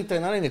poder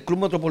entrenar en el Club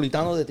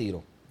Metropolitano de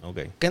Tiro?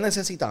 Okay. ¿Qué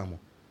necesitamos?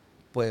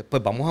 Pues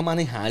vamos a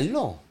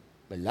manejarlo,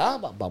 ¿verdad?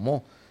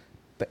 Vamos.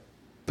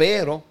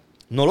 Pero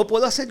no lo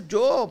puedo hacer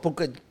yo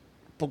porque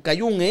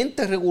hay un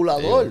ente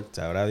regulador. Sí,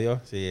 sabrá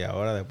Dios si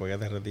ahora, después que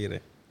te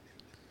retires,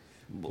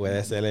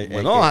 puede ser el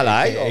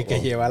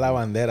que lleva la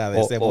bandera de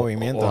ese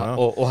movimiento, ¿no?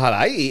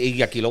 Ojalá,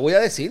 y aquí lo voy a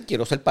decir,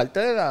 quiero ser parte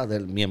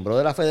del miembro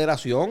de la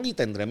federación y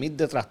tendré mis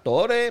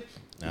detractores,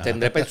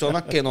 tendré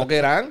personas que no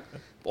querrán,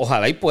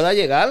 ojalá y pueda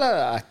llegar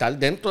a estar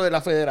dentro de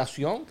la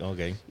federación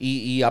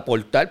y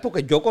aportar,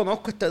 porque yo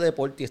conozco este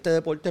deporte y este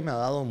deporte me ha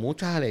dado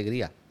muchas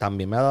alegrías.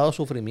 También me ha dado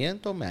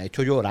sufrimiento, me ha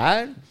hecho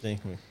llorar,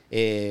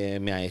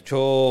 me ha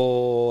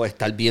hecho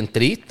estar bien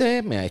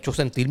triste, me ha hecho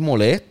sentir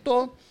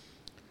molesto.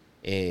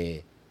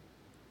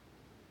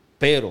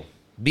 Pero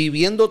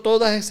viviendo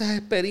todas esas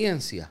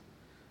experiencias,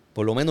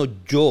 por lo menos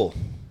yo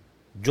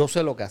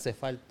sé lo que hace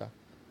falta.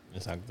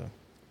 Exacto.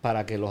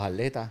 Para que los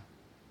atletas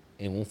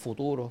en un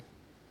futuro,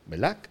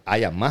 ¿verdad?,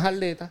 haya más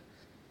atletas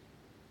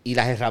y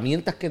las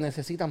herramientas que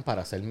necesitan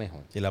para ser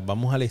mejor. Si las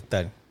vamos a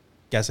listar,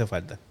 ¿qué hace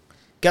falta?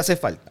 ¿Qué hace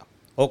falta?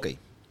 Ok.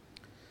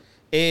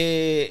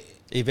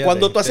 Fíjate,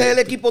 cuando tú haces el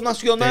equipo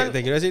nacional...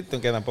 Te quiero decir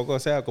que tampoco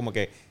sea como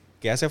que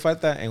hace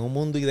falta en un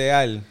mundo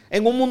ideal.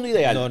 En un mundo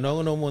ideal.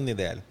 No en un mundo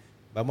ideal.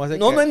 Vamos a hacer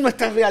no en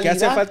nuestra realidad.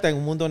 ¿Qué hace falta en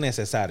un mundo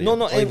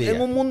necesario?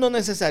 En un mundo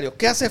necesario.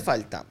 ¿Qué hace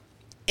falta?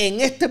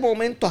 En este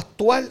momento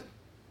actual,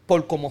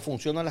 por cómo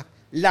funciona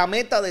la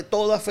meta de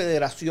toda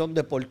federación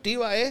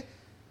deportiva es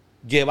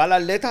llevar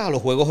atletas a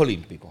los Juegos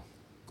Olímpicos.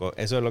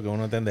 Eso es lo que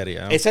uno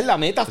entendería, ¿no? Esa es la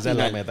meta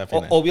final.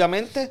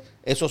 Obviamente,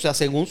 eso se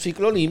hace en un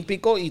ciclo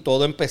olímpico y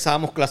todo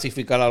empezamos a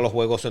clasificar a los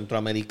Juegos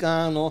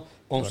Centroamericanos,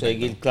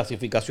 conseguir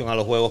clasificación a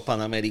los Juegos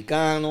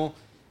Panamericanos,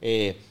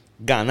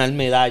 ganar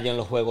medalla en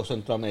los Juegos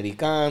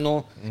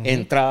Centroamericanos,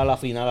 entrar a la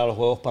final a los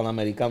Juegos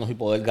Panamericanos y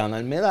poder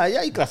ganar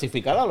medalla y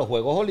clasificar a los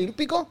Juegos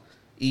Olímpicos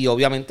y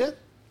obviamente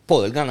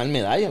poder ganar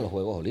medalla en los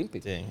Juegos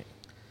Olímpicos. Sí.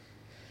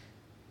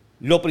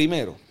 Lo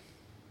primero,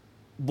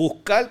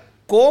 buscar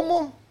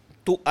cómo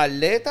tus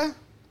atletas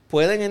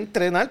pueden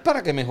entrenar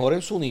para que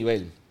mejoren su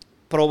nivel.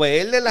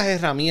 Proveerles las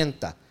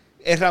herramientas.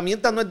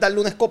 Herramientas no es darle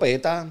una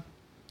escopeta,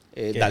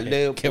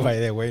 darle... Que by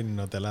the way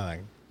no te la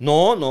dan.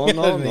 No.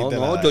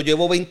 Yo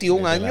llevo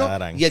 21 años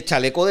y el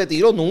chaleco de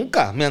tiro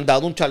nunca me han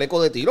dado un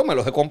chaleco de tiro. Me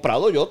los he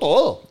comprado yo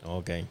todos.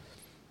 Ok.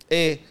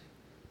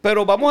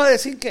 Pero vamos a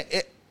decir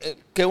que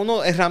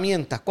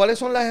herramientas. ¿Cuáles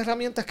son las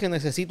herramientas que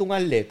necesita un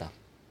atleta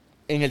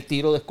en el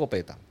tiro de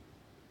escopeta?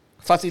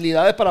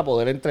 Facilidades para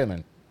poder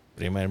entrenar.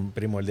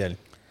 Primordial.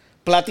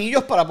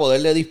 Platillos para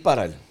poderle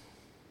disparar.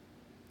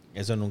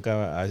 ¿Eso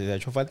nunca ha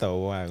hecho falta?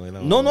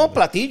 No,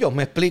 platillos,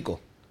 me explico.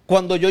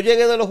 Cuando yo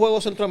llegué de los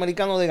Juegos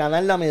Centroamericanos de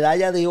ganar la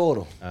medalla de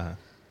oro,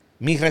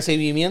 mi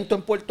recibimiento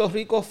en Puerto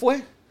Rico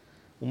fue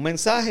un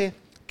mensaje: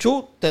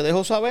 Chu, te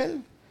dejo saber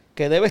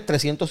que debes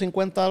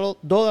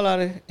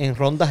 $350 en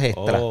rondas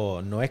extra.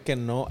 No es que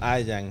no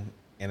hayan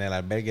en el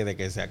albergue de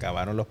que se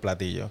acabaron los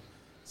platillos,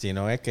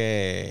 sino es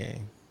que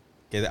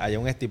haya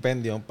un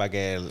estipendio para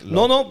que...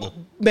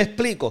 Me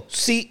explico.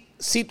 Si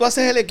tú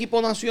haces el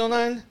equipo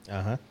nacional,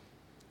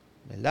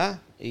 ¿verdad?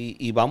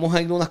 Y vamos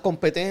a ir a unas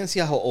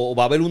competencias o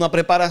va a haber una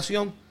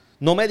preparación,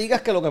 no me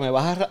digas que lo que me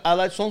vas a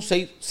dar son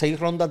 6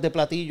 rondas de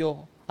platillo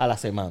a la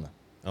semana.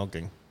 Ok.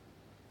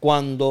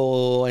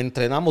 Cuando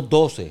entrenamos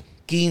 12,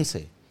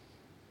 15,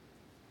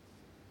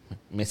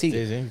 ¿me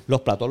sigue? Sí. Los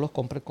platos los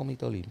compra el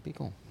Comité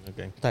Olímpico.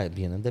 Okay. O sea,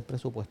 vienen del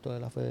presupuesto de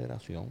la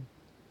federación.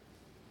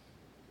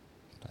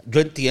 Yo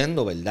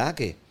entiendo, ¿verdad?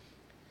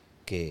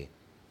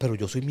 Pero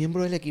yo soy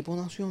miembro del equipo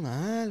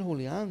nacional,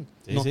 Julián.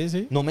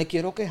 Sí. No me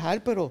quiero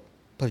quejar, pero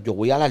yo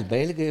voy al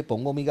albergue,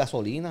 pongo mi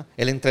gasolina.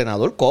 El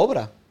entrenador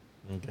cobra.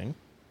 Okay.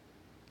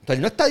 Entonces,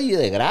 él no está allí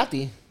de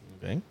gratis.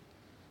 Okay.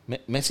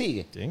 ¿Me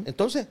sigue? Sí.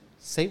 Entonces,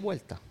 6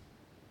 vueltas.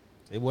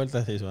 6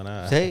 vueltas sí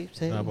suena... 6.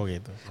 Suena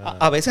poquito.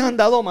 A veces han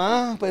dado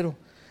más, pero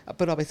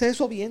a veces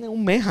eso viene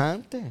un mes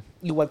antes.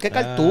 Igual que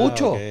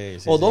cartucho. Okay.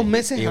 Sí, 2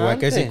 meses antes. Igual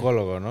que el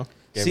psicólogo, ¿no?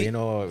 Que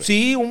vino...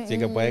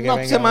 que puede que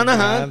unas semanas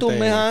antes, un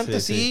mes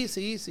antes.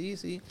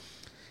 Sí.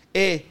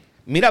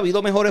 Mira, ha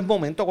habido mejores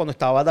momentos cuando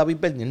estaba David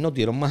Bernier. Nos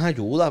dieron más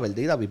ayuda, ¿verdad?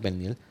 Y David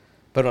Bernier.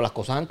 Pero las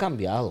cosas han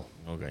cambiado.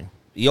 Okay.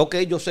 Y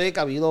yo sé que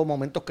ha habido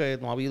momentos que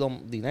no ha habido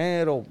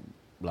dinero,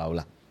 bla,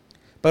 bla.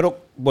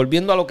 Pero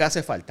volviendo a lo que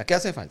hace falta. ¿Qué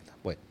hace falta?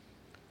 Pues,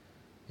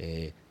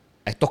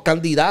 a estos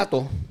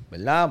candidatos,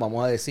 ¿verdad?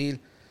 Vamos a decir,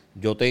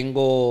 yo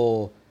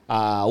tengo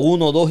a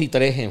 1, 2 y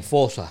 3 en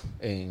fosa.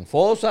 En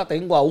fosa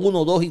tengo a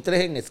 1, 2 y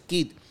 3 en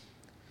skid.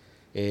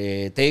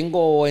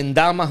 Tengo en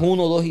damas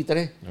 1, 2 y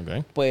 3.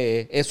 Okay.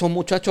 Pues esos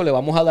muchachos le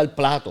vamos a dar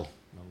plato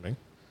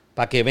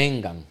para que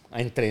vengan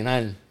a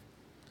entrenar.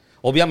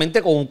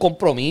 Obviamente con un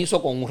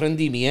compromiso, con un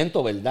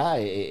rendimiento, ¿verdad?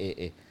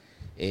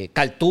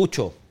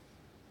 Cartucho.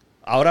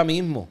 Ahora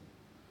mismo,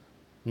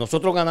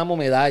 nosotros ganamos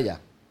medalla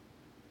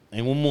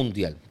en un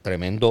mundial.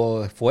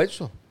 Tremendo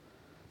esfuerzo.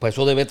 Pues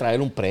eso debe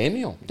traer un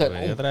premio.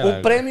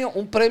 Un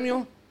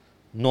premio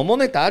no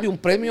monetario. Un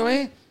premio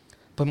es,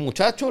 pues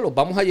muchachos, los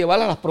vamos a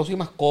llevar a las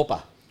próximas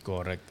copas.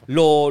 Correcto.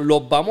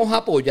 Los vamos a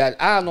apoyar.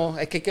 No,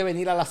 es que hay que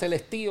venir a la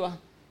selectiva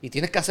y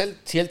tienes que hacer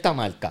cierta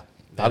marca.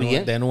 ¿Está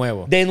bien? De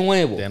nuevo.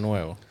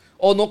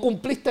 O no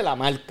cumpliste la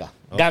marca.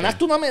 Okay.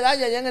 Ganaste una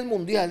medalla ya en el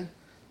mundial,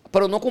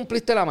 pero no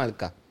cumpliste la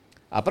marca.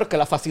 Pero es que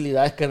las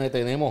facilidades que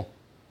tenemos,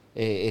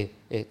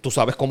 tú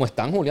sabes cómo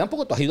están, Julián,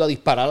 porque tú has ido a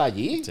disparar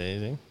allí.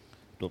 Sí.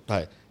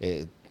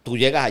 Tú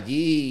llegas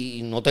allí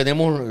y no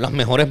tenemos las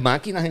mejores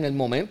máquinas en el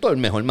momento, el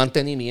mejor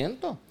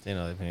mantenimiento. Sí,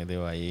 no,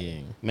 definitivo,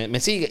 ahí... Me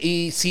sigue.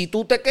 Y si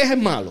tú te quejas, es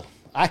malo.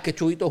 Es que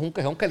Chuito es un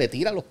quejón que le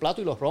tira los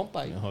platos y los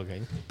rompa.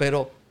 Okay.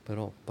 Pero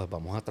pues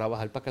vamos a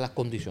trabajar para que las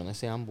condiciones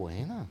sean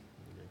buenas.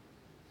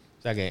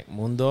 O sea que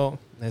mundo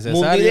necesario.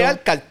 Mundo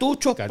ideal,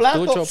 cartuchos,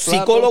 plato,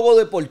 psicólogo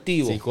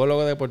deportivo.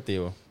 Psicólogo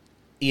deportivo.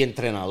 Y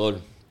entrenador,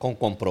 con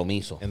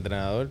compromiso.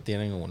 Entrenador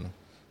tienen uno.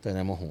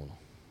 Tenemos uno.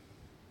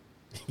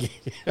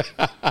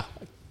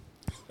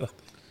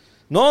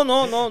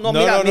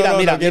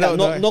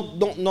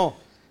 No.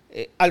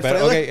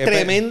 Alfredo Pero, es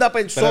tremenda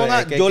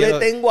persona. Yo le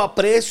tengo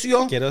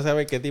aprecio. Quiero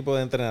saber qué tipo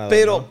de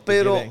entrenador.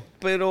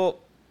 Pero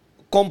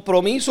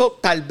compromiso,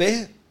 tal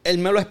vez él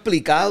me lo ha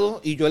explicado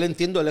y yo le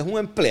entiendo. Él es un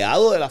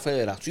empleado de la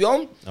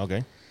federación.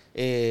 Okay.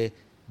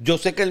 Yo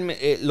sé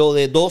que lo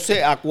de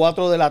 12 a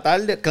 4 de la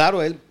tarde,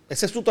 claro, ese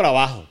es su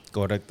trabajo.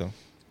 Correcto.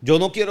 Yo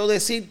no quiero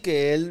decir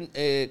que él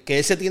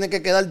se tiene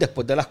que quedar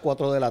después de las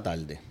 4 de la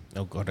tarde.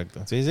 No,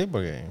 correcto. Sí,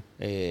 porque...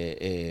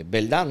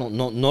 ¿verdad?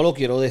 No lo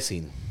quiero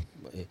decir.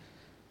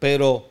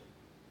 Pero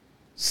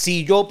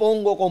si yo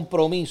pongo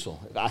compromiso,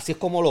 así es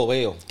como lo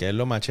veo. Que él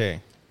lo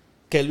machee.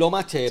 Que él lo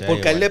machee, Sí,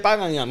 porque igual. a él le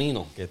pagan y a mí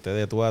no. Que esté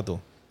de tú a tú.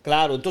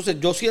 Claro, entonces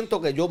yo siento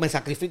que yo me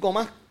sacrifico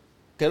más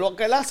que lo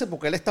que él hace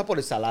porque él está por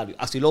el salario.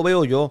 Así lo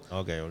veo yo.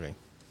 Ok.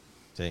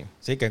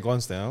 Sí, que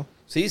conste, ¿no?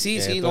 Sí,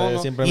 Que no. esto es Y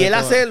él simplemente-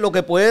 hace lo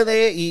que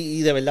puede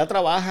y de verdad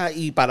trabaja.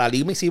 Y para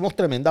Lima hicimos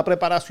tremenda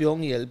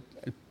preparación y él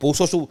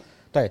puso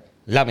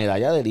la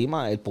medalla de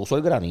Lima, él puso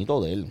el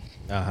granito de él.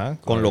 Ajá.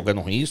 Con lo que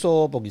nos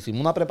hizo, porque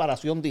hicimos una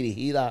preparación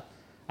dirigida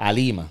a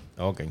Lima.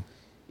 Ok.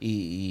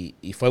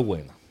 Y fue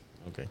buena.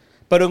 Ok.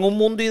 Pero en un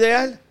mundo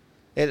ideal,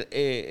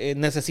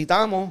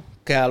 necesitamos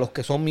que a los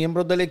que son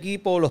miembros del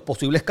equipo, los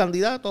posibles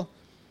candidatos,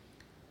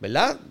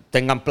 ¿verdad?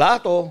 Tengan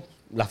platos,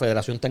 la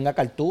federación tenga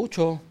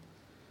cartuchos,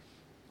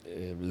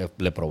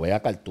 le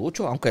provea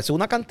cartuchos, aunque sea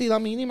una cantidad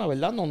mínima,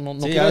 ¿verdad? No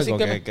Sí, quiero algo,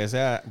 decir que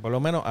sea por lo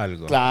menos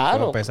algo. Claro,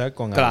 Para empezar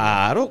con algo.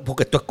 claro,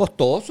 porque esto es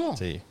costoso.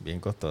 Sí, bien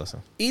costoso.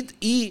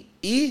 Y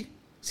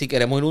si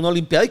queremos ir a una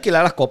olimpiada, hay que ir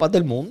a las copas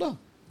del mundo.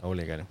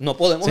 Obligatorio. No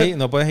podemos... Sí,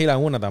 no puedes ir a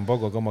una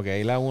tampoco, como que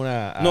ir a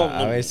una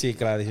a ver si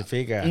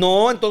clasifica.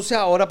 No, entonces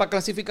ahora para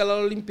clasificar a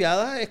la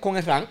olimpiada es con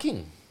el ranking.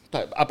 O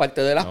sea,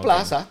 aparte de las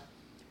plazas,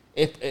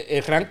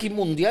 el ranking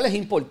mundial es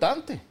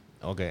importante.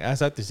 Ok,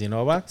 exacto. Y si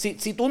no va,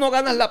 Si tú no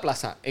ganas la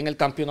plaza en el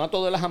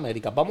campeonato de las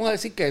Américas, vamos a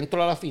decir que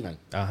entro a la final.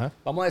 ajá.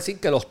 Vamos a decir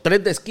que los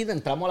 3 de esquina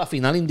entramos a la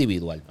final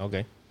individual. Ok.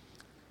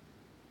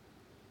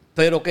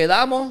 Pero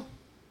quedamos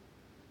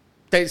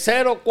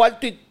tercero,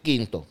 cuarto y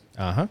quinto.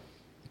 Ajá.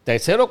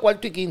 Tercero,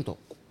 cuarto y quinto.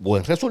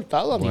 Buen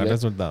resultado Buen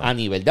resultado. a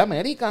nivel de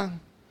América.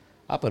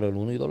 Pero el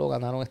 1 y 2 lo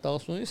ganaron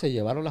Estados Unidos y se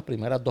llevaron las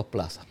primeras 2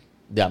 plazas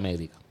de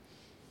América.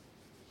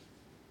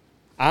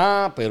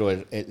 Pero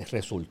el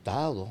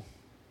resultado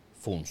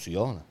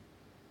funciona.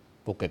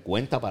 Porque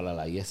cuenta para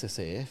la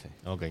ISCF.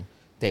 Ok.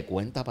 Te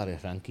cuenta para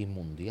el ranking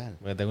mundial.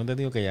 Porque tengo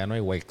entendido que ya no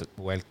hay wild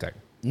card.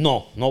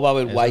 No va a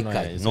haber Eso wild no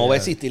card. hay, eso No va a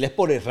ya- existir, es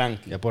por el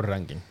ranking. Ya por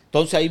ranking.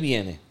 Entonces ahí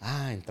viene.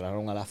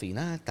 Entraron a la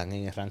final, están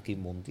en el ranking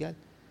mundial.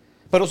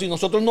 Pero si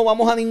nosotros no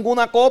vamos a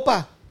ninguna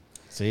copa,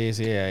 Sí,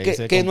 ahí que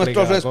se complica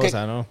nuestros la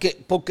cosa, ¿no?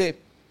 porque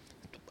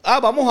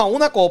vamos a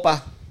una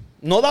copa,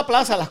 no da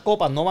plaza, las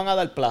copas no van a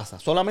dar plaza,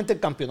 solamente el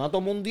campeonato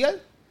mundial,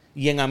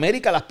 y en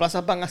América las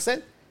plazas van a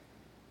ser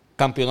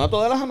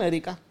campeonato de las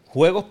Américas,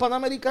 Juegos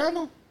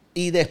Panamericanos,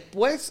 y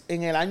después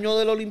en el año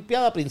de la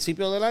Olimpiada, a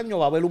principios del año,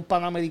 va a haber un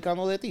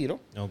Panamericano de tiro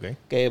Ok.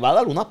 que va a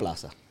dar una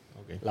plaza,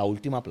 Ok. la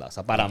última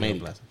plaza para Última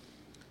América. plaza.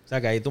 O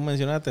sea que ahí tú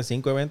mencionaste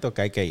 5 eventos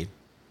que hay que ir.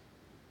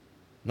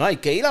 No, hay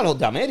que ir a los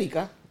de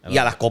América y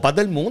a las copas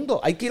del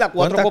mundo. Hay que ir a 4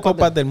 ¿Cuántas copas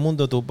copas del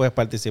mundo tú puedes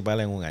participar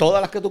en un año? Todas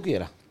las que tú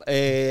quieras.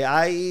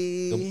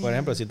 Hay... Tú, por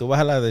ejemplo, si tú vas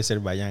a la de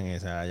Azerbaiyán,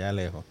 esa allá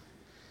lejos,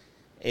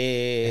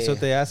 ¿eso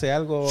te hace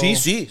algo?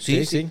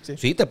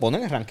 Sí, te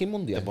ponen el ranking Te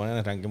mundial. ponen en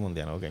el ranking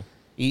mundial, ok.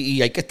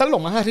 Y hay que estar lo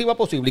más arriba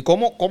posible. ¿Y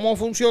cómo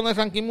funciona el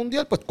ranking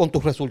mundial? Pues con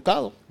tus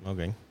resultados. Ok.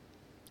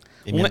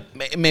 Y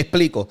Me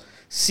explico.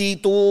 Si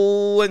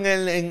tú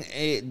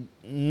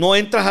no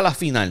entras a la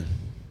final,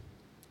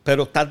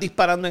 pero estás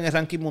disparando en el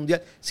ranking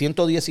mundial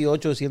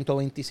 118 de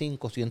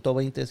 125,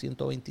 120 de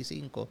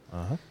 125,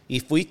 Ajá. y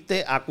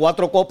fuiste a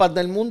 4 copas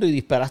del mundo y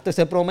disparaste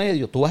ese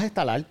promedio, tú vas a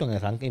estar alto en el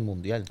ranking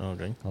mundial.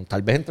 Ok.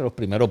 Tal vez entre los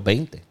primeros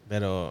 20.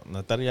 Pero no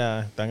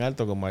estaría tan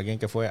alto como alguien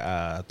que fue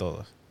a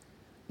todos.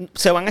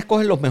 Se van a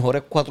escoger los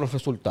mejores 4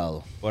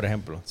 resultados. Por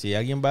ejemplo, si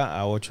alguien va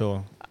a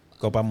 8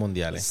 copas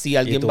mundiales Si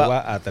alguien y tú va-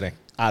 vas a 3,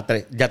 A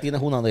 3, ya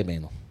tienes una de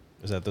menos.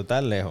 o sea, tú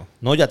estás lejos.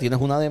 No, ya tienes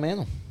una de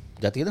menos.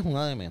 Ya tienes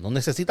una de menos.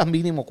 Necesitas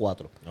mínimo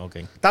 4. Ok.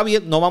 Está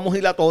bien, no vamos a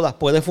ir a todas.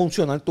 Puede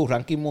funcionar tu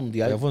ranking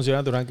mundial. Ya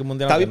funciona tu ranking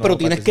mundial. Está aunque bien, no pero lo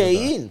tienes que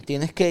participas. ir.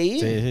 Tienes que ir.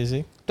 Sí.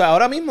 Entonces,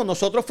 ahora mismo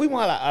nosotros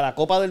fuimos a la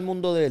Copa del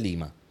Mundo de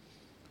Lima.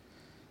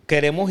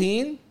 Queremos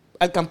ir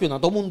al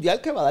Campeonato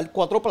Mundial que va a dar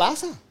 4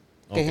 plazas.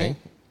 Que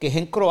es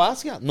en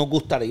Croacia. Nos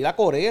gustaría ir a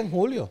Corea en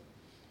julio.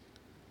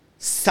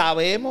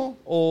 Sabemos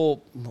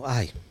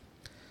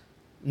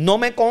no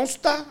me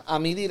consta a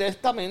mí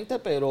directamente,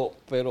 pero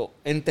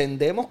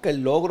entendemos que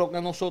el logro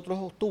que nosotros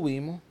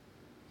obtuvimos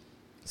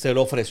se le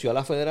ofreció a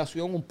la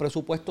federación un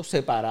presupuesto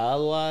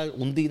separado,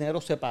 un dinero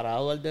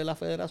separado al de la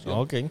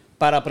federación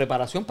para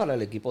preparación para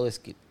el equipo de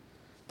esquí.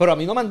 Pero a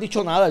mí no me han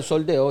dicho nada al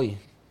sol de hoy.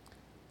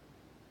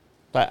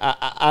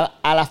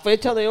 A la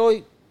fecha de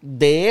hoy,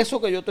 de eso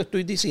que yo te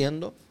estoy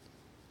diciendo,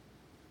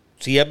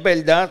 si es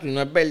verdad, si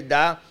no es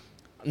verdad,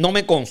 no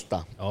me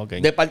consta.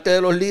 De parte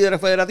de los líderes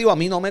federativos, a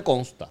mí no me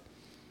consta.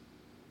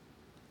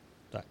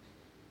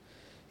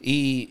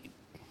 Y,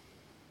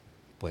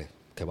 pues,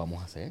 ¿qué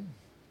vamos a hacer?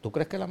 ¿Tú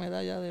crees que la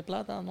medalla de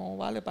plata no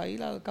vale para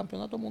ir al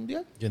campeonato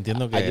mundial? Yo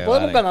entiendo que allí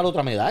podemos ganar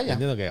otra medalla. Yo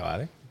entiendo que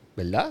vale.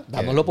 ¿Verdad?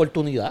 Damos la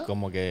oportunidad.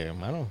 Como que,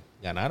 hermano,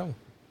 ganaron.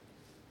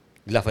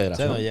 ¿Y la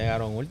federación? O sea, no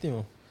llegaron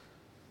último.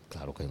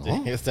 Claro que no.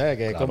 Sí, o sea,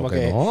 que claro como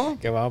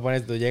que vamos a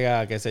poner, tú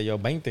llegas, qué sé yo,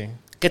 20.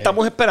 ¿Qué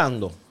estamos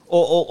esperando?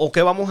 ¿O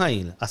qué vamos a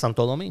ir? A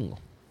Santo Domingo.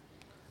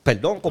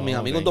 Perdón, con mis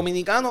amigos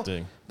dominicanos.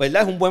 Sí.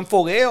 ¿Verdad? Es un buen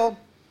fogueo.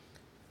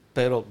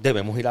 Pero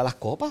debemos ir a las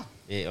copas.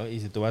 Y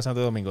si tú vas a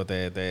Santo Domingo,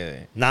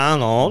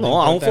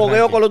 No. A un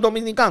fogueo con los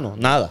dominicanos.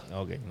 Nada.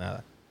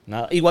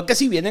 Nada. Igual que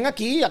si vienen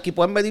aquí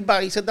pueden venir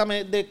países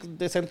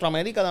de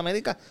Centroamérica, de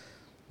América.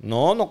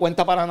 No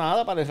cuenta para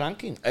nada para el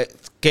ranking.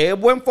 ¿Que es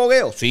buen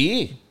fogueo?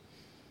 Sí.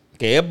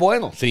 ¿Que es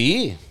bueno?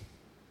 Sí.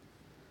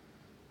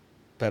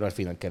 Pero al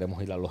final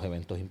queremos ir a los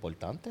eventos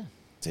importantes.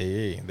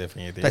 Sí,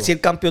 definitivamente. O sea, si el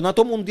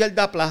campeonato mundial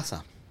da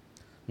plaza,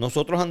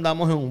 nosotros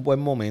andamos en un buen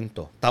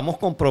momento. Estamos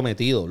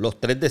comprometidos, los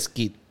 3 de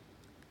esquí.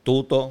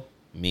 Tuto,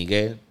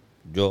 Miguel,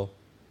 yo.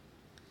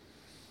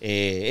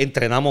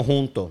 Entrenamos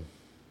juntos.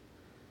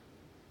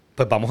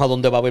 Pues vamos a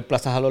donde va a haber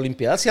plazas a la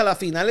Olimpiada. Si a la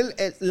final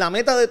la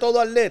meta de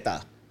todo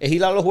atleta es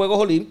ir a los Juegos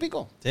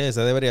Olímpicos. Sí,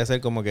 esa debería ser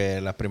como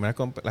que las primeras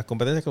las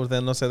competencias que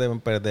ustedes no se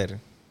deben perder.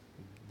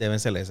 Deben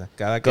ser esas.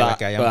 Cada que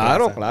hayan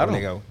plaza,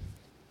 claro.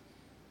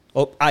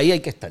 Ahí hay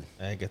que estar.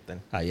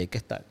 Ahí hay que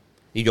estar.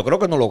 Y yo creo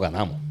que no lo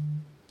ganamos.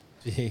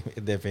 Sí,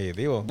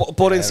 definitivo.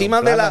 Por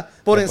encima de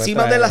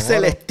las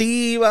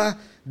selectivas,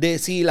 de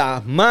si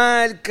las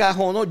marcas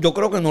o no, yo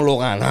creo que no lo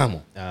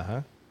ganamos.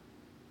 Ajá.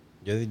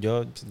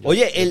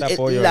 Oye,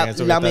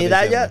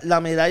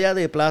 la medalla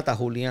de plata,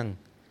 Julián,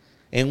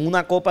 en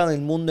una Copa del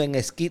Mundo en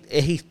esquí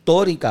es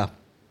histórica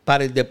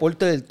para el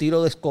deporte del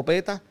tiro de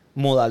escopeta,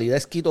 modalidad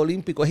esquí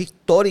olímpico, es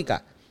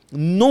histórica.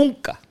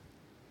 Nunca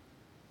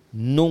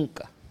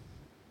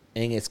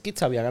en esquí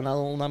se había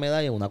ganado una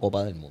medalla en una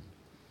Copa del Mundo.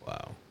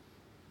 Wow.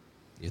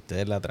 Y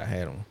ustedes la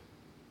trajeron.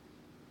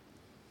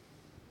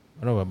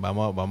 Bueno, pues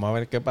vamos a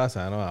ver qué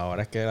pasa, ¿no?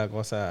 Ahora es que la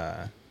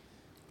cosa...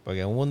 Porque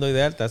en un mundo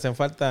ideal te hacen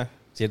falta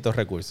ciertos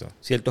recursos.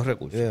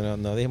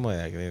 No dijimos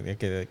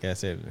que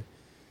hacer.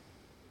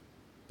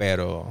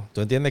 Pero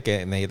tú entiendes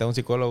que necesitas un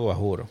psicólogo, a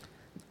juro.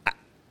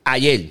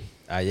 Ayer.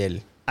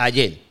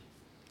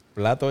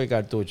 Plato y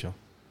cartucho.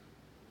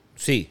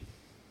 Sí.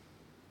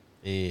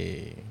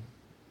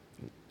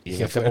 Y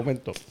en ese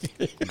momento,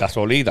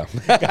 gasolina.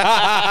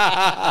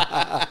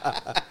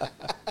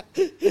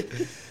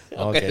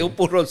 Aunque es un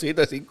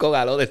purroncito de 5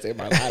 galones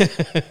semanal.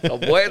 Son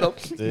buenos.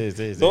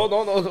 Sí. No,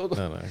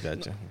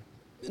 chacho.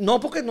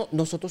 No, porque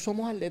nosotros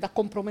somos atletas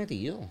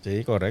comprometidos.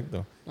 Sí,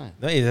 correcto.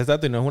 No, y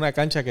exacto, y no es una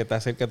cancha que está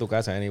cerca de tu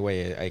casa,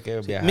 anyway. Hay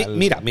que viajar.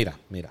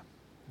 Mira.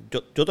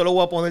 Yo te lo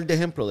voy a poner de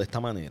ejemplo de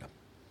esta manera.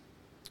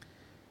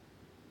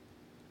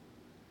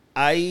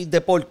 Hay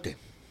deporte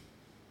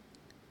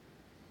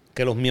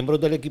que los miembros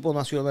del equipo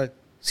nacional,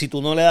 si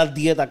tú no le das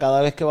dieta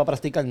cada vez que va a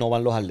practicar, no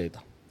van los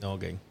atletas.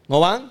 ¿No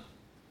van?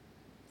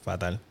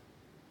 Fatal.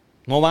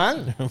 ¿No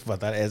van?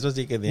 Fatal. Eso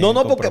sí que tiene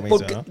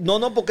compromiso,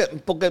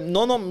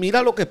 ¿no?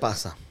 Mira lo que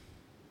pasa.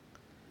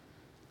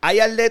 Hay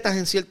atletas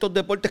en ciertos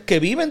deportes que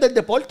viven del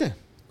deporte.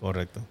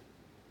 Correcto.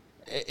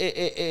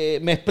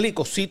 Me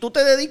explico. Si tú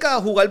te dedicas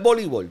a jugar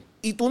voleibol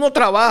y tú no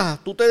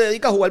trabajas, tú te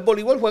dedicas a jugar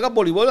voleibol, juegas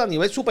voleibol a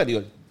nivel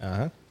superior.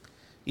 Ajá.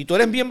 Y tú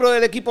eres miembro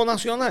del equipo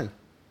nacional.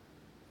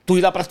 Tú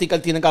ir a practicar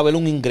tiene que haber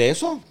un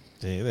ingreso.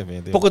 Sí,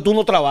 definitivo. Porque tú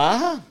no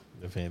trabajas.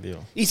 Definitivo.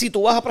 Y si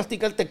tú vas a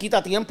practicar, te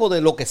quita tiempo de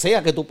lo que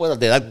sea que tú puedas,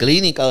 de dar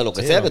clínica, de lo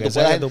que sea que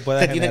tú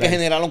puedas. Te tiene que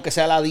generar, aunque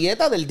sea la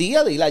dieta del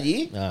día de ir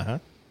allí. Ajá.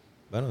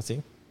 Bueno,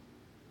 sí.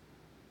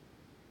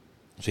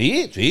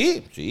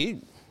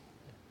 Sí.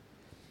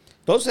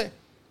 Entonces,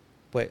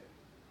 pues,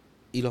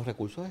 y los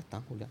recursos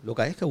están, Julián. Lo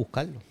que hay es que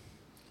buscarlos.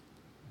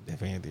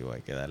 Definitivo,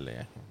 hay que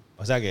darle.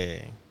 O sea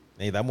que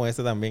necesitamos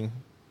eso también.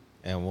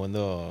 En un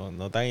mundo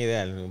no tan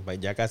ideal,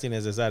 ya casi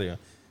necesario.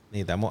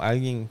 Necesitamos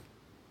alguien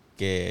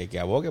que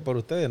abogue por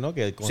ustedes, ¿no?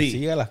 Que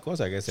consiga las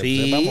cosas, que se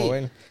sepa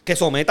mover. Que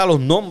someta los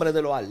nombres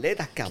de los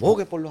atletas, que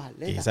abogue por los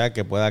atletas. Quizás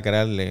que pueda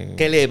crearle...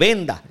 Que le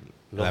venda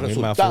los la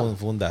resultados. Misma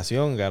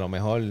fundación, que a lo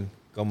mejor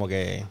como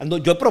que...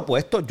 Yo he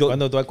propuesto...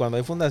 Cuando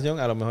hay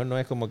fundación, a lo mejor no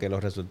es como que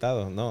los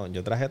resultados. No,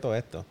 yo traje todo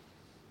esto.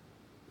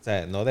 O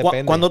sea, no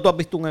depende... ¿Cuándo tú has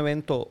visto un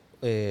evento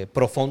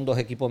profundos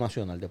equipo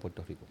nacional de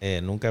Puerto Rico?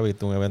 Nunca he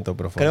visto un evento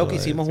profundo. Creo que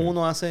hicimos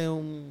uno hace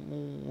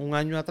un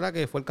año atrás,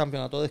 que fue el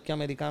campeonato de esquí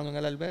americano en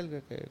el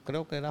albergue, que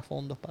creo que era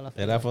fondos para la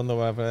federación. ¿Era fondos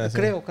para la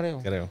federación?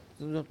 Creo.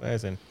 Puede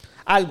ser.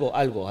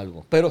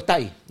 Algo. Pero está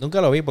ahí.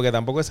 Nunca lo vi porque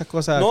tampoco esas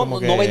cosas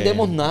No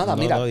vendemos nada.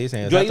 Mira, no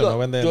dicen, yo he exacto, ido, no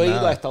venden yo he ido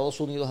nada. a Estados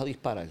Unidos a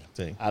disparar.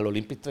 Sí. Al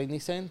Olympic Training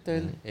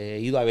Center. He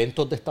ido a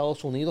eventos de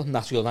Estados Unidos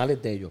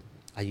nacionales de ellos.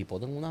 Allí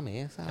ponen una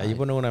mesa. Allí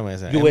ponen una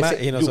mesa. USA, Es más,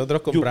 y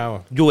nosotros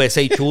compramos.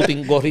 USA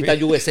Shooting, gorrita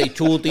USA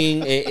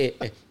Shooting.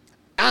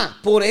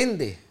 Por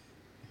ende,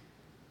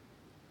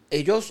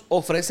 ellos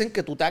ofrecen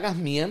que tú te hagas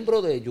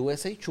miembro de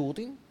USA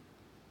Shooting,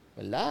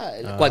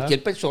 ¿verdad? Ajá.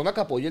 Cualquier persona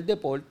que apoye el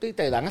deporte y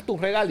te dan hasta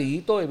un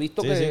regalito. He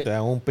visto que... Sí, te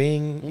dan un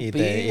pin y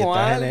pin y o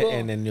estás algo.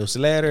 en el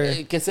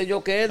newsletter. Qué sé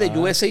yo qué, de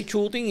USA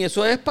Shooting. Y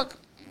eso es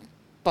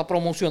para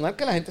promocionar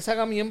que la gente se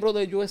haga miembro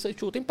de USA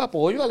Shooting para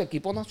apoyo al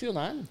equipo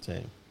nacional. Sí.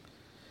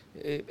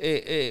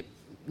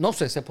 No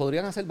sé, se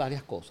podrían hacer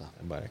varias cosas.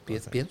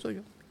 Pienso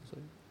yo.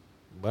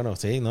 Bueno,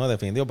 sí, no,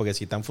 definitivo, porque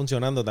si están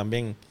funcionando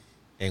también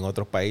en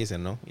otros países,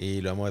 ¿no?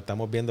 Y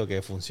estamos viendo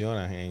que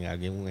funciona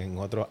en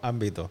otros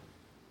ámbitos,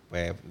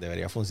 pues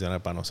debería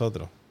funcionar para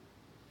nosotros.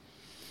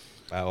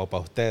 O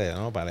para ustedes,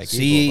 ¿no? Para el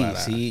equipo.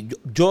 Sí.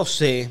 Yo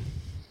sé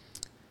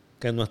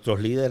que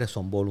nuestros líderes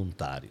son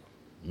voluntarios.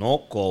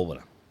 No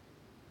cobran.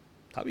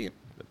 Está bien,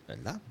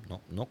 ¿verdad?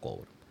 No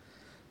cobran.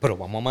 Pero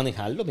vamos a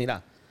manejarlo.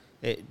 Mira,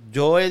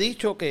 yo he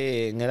dicho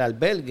que en el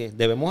albergue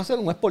debemos hacer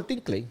un Sporting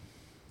Clay.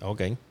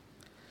 Ok.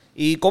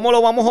 ¿Y cómo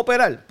lo vamos a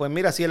operar? Pues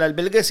mira, si el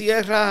albergue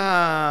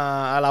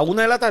cierra a la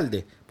 1 de la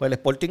tarde, pues el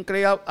Sporting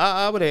Clay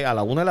abre a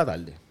la 1 de la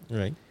tarde.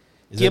 Okay.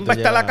 ¿Quién va a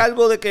estar a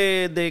cargo de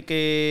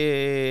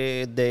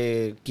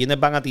quiénes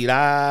van a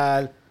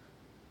tirar?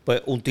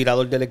 Pues un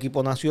tirador del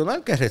equipo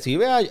nacional que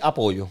recibe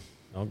apoyo.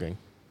 Ok.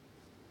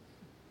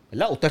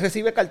 ¿Verdad? Usted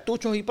recibe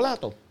cartuchos y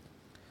platos.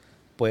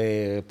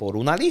 Pues por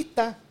una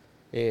lista.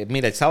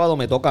 Mira, el sábado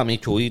me toca a mí,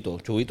 Chuito.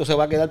 Chuito se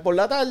va a quedar por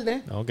la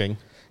tarde. Ok.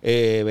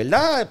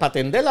 ¿Verdad? Para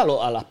atender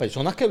a las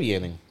personas que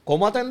vienen.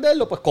 ¿Cómo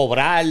atenderlo? Pues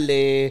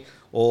cobrarle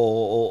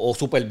o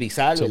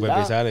supervisar,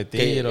 ¿verdad? Supervisar el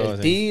tiro. El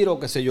tiro,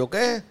 qué sé yo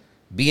qué.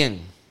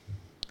 Bien.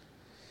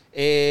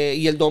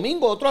 Y el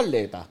domingo otro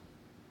atleta.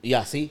 Y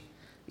así.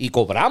 Y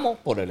cobramos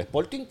por el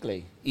Sporting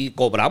Clay. Y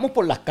cobramos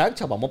por las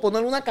canchas. Vamos a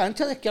poner una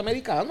cancha de esquí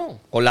americano.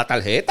 Con la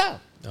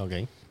tarjeta. Ok.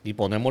 Y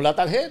ponemos la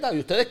tarjeta. Y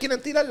ustedes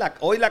quieren tirar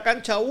hoy la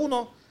cancha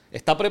 1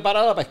 está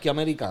preparada para esquí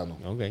americano.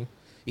 Ok.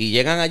 Y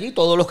llegan allí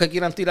todos los que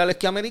quieran tirar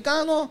esquí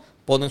americano,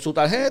 ponen su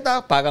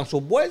tarjeta, pagan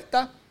sus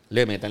vueltas,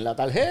 le meten la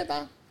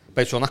tarjeta,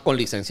 personas con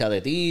licencia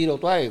de tiro,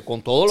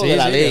 con todo lo de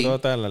la ley. Todo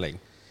está en la ley.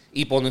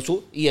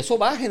 Y eso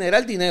va a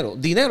generar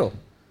dinero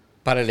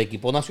para el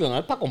equipo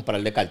nacional, para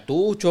comprarle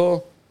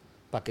cartuchos,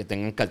 para que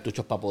tengan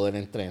cartuchos para poder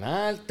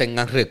entrenar,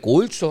 tengan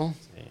recursos.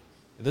 Sí.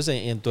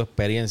 Entonces, en tu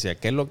experiencia,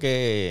 ¿qué es lo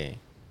que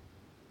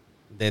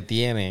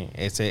detiene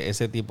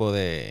ese tipo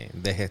de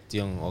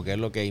gestión o qué es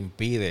lo que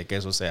impide que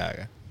eso se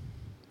haga?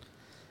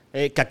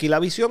 Que aquí la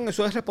visión,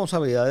 eso es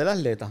responsabilidad del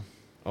atleta.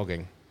 Ok.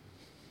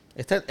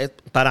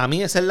 Para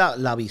mí esa es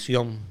la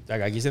visión. O sea,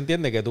 que aquí se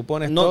entiende que tú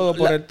pones todo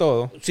por el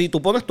todo. Si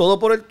tú pones todo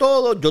por el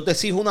todo, yo te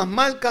exijo unas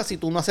marcas. Si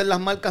tú no haces las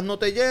marcas, no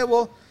te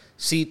llevo.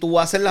 Si tú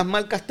haces las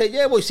marcas, te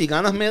llevo. Y si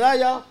ganas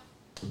medalla,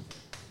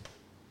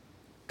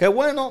 qué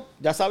bueno.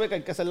 Ya sabes que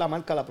hay que hacer la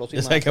marca la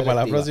próxima. Ya sabes que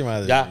para la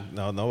próxima ya,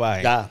 no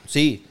bajes. Ya,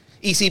 sí.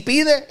 Y si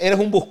pide, eres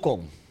un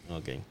buscón.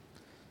 Ok.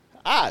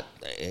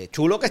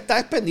 Chulo que está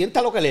es pendiente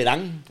a lo que le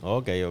dan.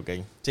 Ok.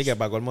 Sí, que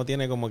para colmo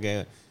tiene como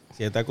que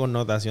cierta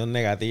connotación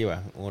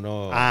negativa.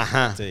 Uno,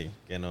 Ajá. Sí,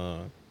 que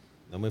no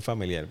es muy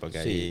familiar,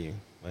 porque Sí. ahí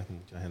pues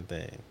mucha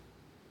gente...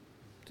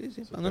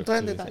 Sí, para no entrar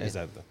en detalle.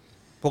 Exacto.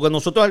 Porque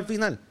nosotros al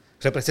final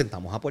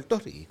representamos a Puerto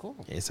Rico.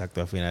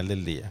 Exacto, al final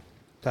del día.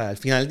 O sea, al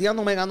final del día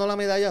no me gano la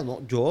medalla,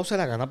 no. Yo se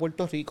la gana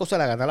Puerto Rico, se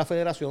la gana la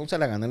federación, se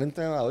la gana el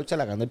entrenador, se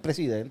la gana el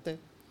presidente.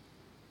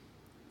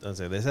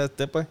 Entonces, de esas,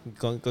 pues,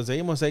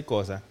 conseguimos 6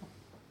 cosas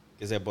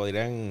que se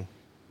podrían...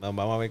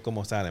 Vamos a ver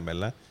cómo salen,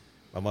 ¿verdad?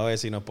 Vamos a ver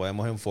si nos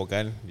podemos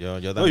enfocar. Yo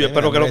también. Yo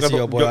espero que lo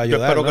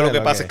que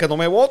 ¿no? pase es que no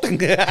me voten.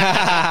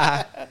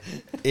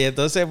 Y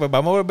entonces, pues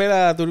vamos a volver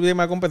a tu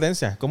última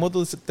competencia. ¿Cómo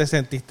tú te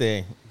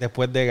sentiste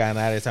después de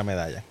ganar esa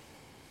medalla?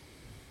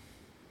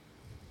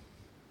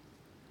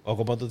 ¿O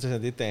cómo tú te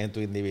sentiste en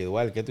tu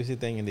individual? ¿Qué tú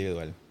hiciste en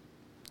individual?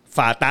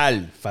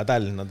 Fatal.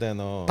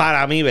 No.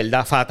 Para mí,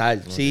 ¿verdad?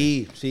 Fatal.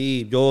 Okay.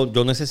 Sí. Yo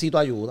necesito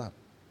ayuda.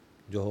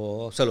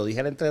 Yo se lo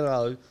dije al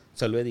entrenador,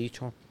 se lo he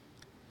dicho.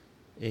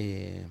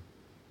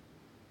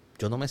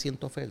 Yo no me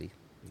siento feliz.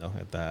 No,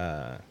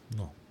 está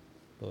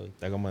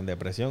como en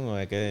depresión o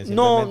es que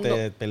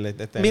simplemente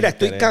Mira,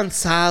 estoy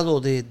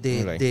cansado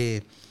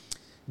de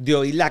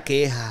oír la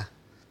queja,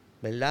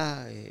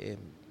 ¿verdad?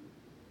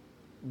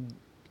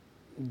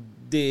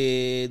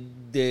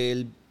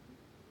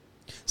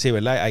 Sí,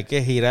 ¿verdad? Hay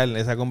que girar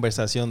esa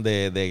conversación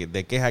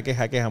de queja,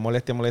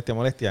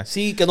 molestia.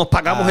 Sí, que nos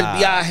pagamos el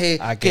viaje,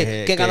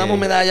 que ganamos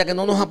medalla, que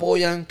no nos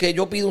apoyan, que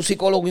yo pido un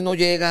psicólogo y no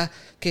llega,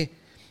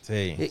 que...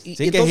 Sí, y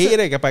entonces,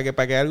 que gire,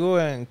 para que algo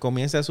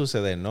comience a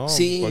suceder, ¿no?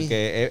 Sí.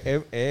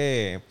 Porque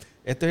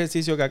este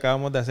ejercicio que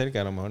acabamos de hacer, que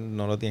a lo mejor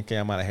no lo tienes que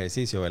llamar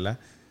ejercicio, ¿verdad?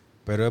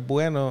 Pero es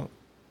bueno,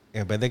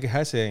 en vez de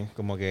quejarse,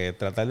 como que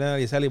tratar de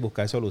analizar y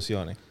buscar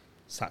soluciones.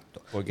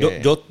 Exacto.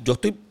 Porque... Yo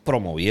estoy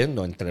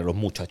promoviendo entre los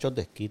muchachos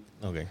de esquí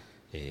Okay.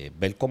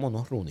 ver cómo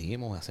nos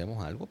reunimos,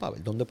 hacemos algo para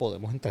ver dónde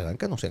podemos entrenar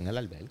que no sea en el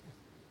albergue.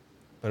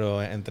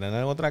 Pero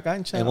entrenar en otra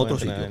cancha. En o otro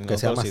entrenar sitio, en que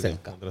sea otro más sitio,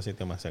 cerca. Otro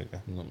sitio más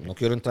cerca. No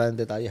quiero entrar en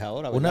detalles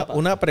ahora. ¿Verdad?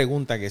 Una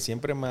pregunta que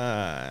siempre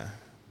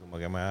como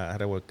que me ha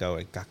revolcado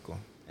el casco.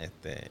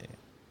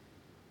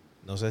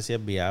 No sé si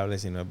es viable,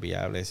 si no es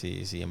viable,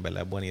 si en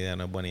verdad es buena idea o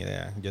no es buena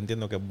idea. Yo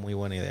entiendo que es muy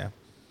buena idea.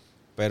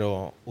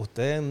 Pero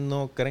 ¿ustedes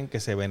no creen que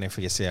se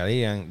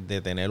beneficiarían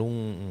de tener no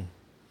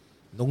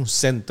un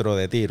centro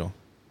de tiro,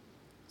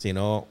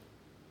 sino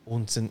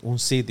un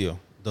sitio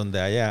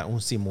donde haya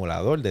un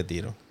simulador de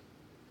tiro?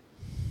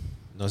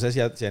 No sé si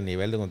al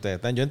nivel de que ustedes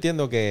están. Yo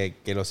entiendo que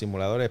los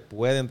simuladores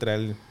pueden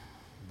traer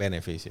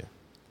beneficios.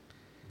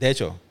 De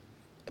hecho...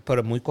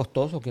 Pero es muy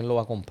costoso. ¿Quién lo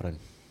va a comprar?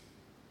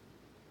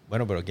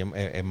 Bueno, pero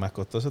es más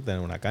costoso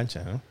tener una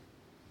cancha, ¿no?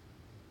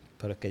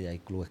 Pero es que ya hay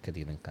clubes que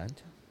tienen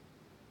cancha.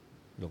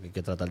 Lo que hay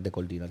que tratar de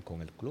coordinar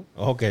con el club.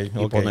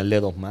 Y ponerle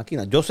 2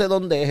 máquinas. Yo sé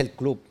dónde es el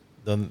club,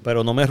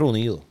 pero no me he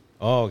reunido.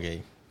 Ok.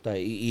 O sea,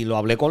 y lo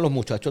hablé con los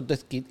muchachos de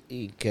esquí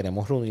y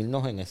queremos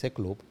reunirnos en ese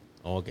club.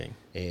 Ok.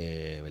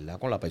 ¿Verdad?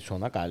 Con la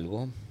persona a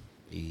cargo.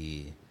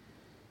 Y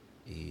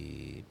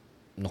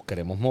nos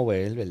queremos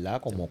mover,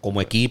 ¿verdad?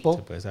 Como equipo.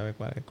 ¿Se puede saber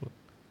cuál es el club?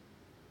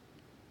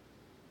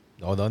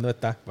 No, ¿dónde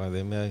está?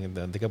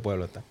 ¿De qué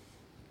pueblo está?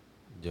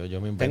 Yo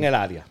me invento. Está en el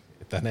área.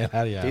 Está en el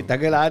área. Sí, está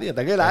en el área.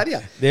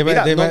 Dime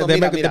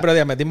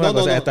una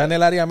cosa. ¿Está en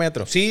el área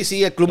metro?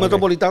 Sí, el Club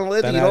Metropolitano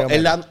de Tiro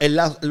es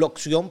la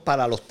opción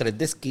para los 3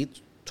 de esquí.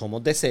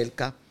 Somos de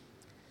cerca.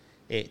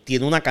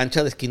 Tiene una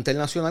cancha de esquí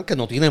internacional que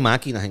no tiene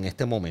máquinas en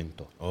este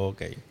momento.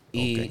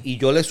 Y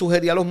yo le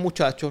sugerí a los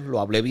muchachos, lo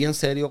hablé bien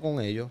serio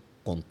con ellos,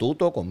 con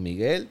Tuto, con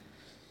Miguel.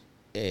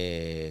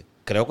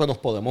 Creo que nos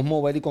podemos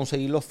mover y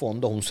conseguir los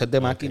fondos. Un set de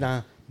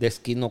máquinas de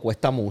esquí no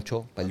cuesta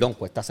mucho. Perdón,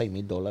 cuesta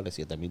 $6,000,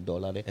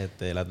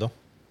 $7,000. Las dos.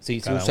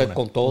 Sí, un set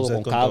con todo,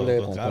 con cable,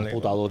 con cable,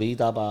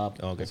 computadorita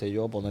para, qué sé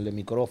yo, ponerle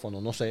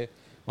micrófono, no sé.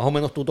 Más o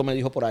menos Tuto me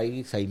dijo por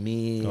ahí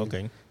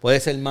 6,000. Puede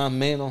ser más,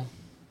 menos.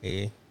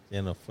 Sí,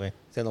 se nos fue.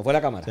 Se nos fue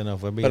la cámara. Se nos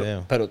fue el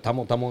video. Pero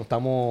estamos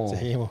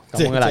Seguimos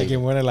en el aire.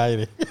 Seguimos en el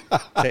aire.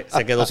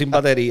 Se quedó sin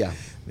batería.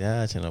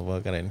 Ya, no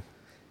puedo creer.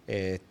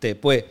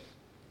 Pues,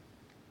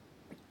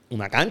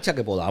 una cancha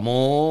que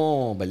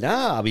podamos,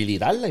 ¿verdad?,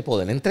 habilitarla y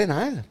poder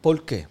entrenar.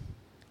 ¿Por qué?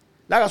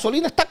 La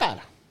gasolina está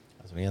cara.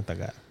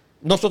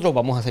 Nosotros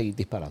vamos a seguir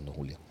disparando,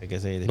 Julio. Hay que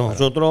seguir disparando.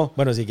 Nosotros...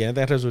 Bueno, si quieren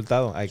tener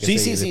resultados, hay que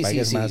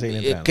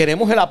seguir.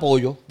 Queremos el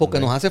apoyo porque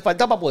nos hace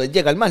falta para poder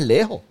llegar más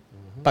lejos,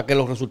 para que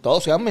los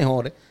resultados sean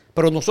mejores.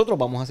 Pero nosotros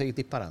vamos a seguir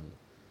disparando.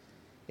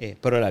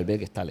 Pero el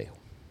albergue está lejos.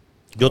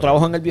 Yo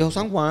trabajo en el viejo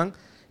San Juan,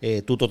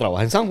 Tuto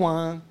trabaja en San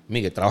Juan,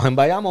 Miguel trabaja en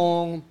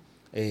Bayamón.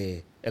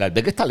 El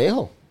albergue está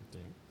lejos.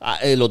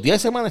 Los días de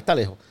semana está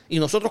lejos. Y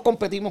nosotros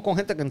competimos con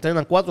gente que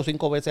entrenan 4 o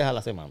 5 veces a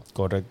la semana.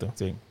 Correcto,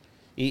 sí.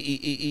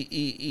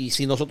 Y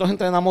si nosotros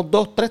entrenamos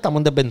 2, 3, estamos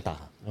en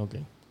desventaja.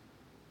 Okay.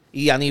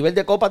 Y a nivel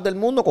de copas del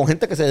mundo, con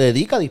gente que se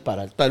dedica a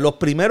disparar. Entonces, los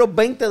primeros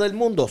 20 del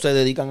mundo se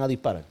dedican a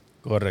disparar.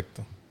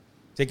 Correcto.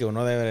 Sí, que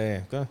uno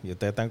debe, y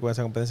ustedes están con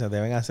esa competencia,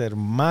 deben hacer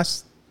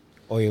más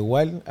o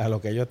igual a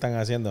lo que ellos están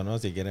haciendo, ¿no?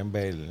 Si quieren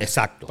ver.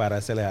 Exacto.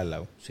 Parárseles al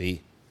lado.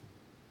 Sí.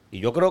 Y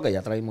yo creo que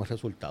ya traímos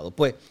resultados.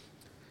 Pues,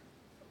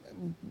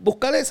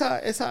 buscar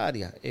esa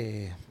área.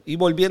 Y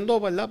volviendo,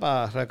 ¿verdad?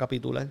 Para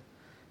recapitular.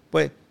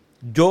 Pues,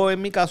 yo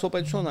en mi caso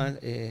personal,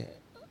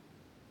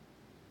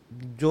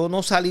 yo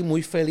no salí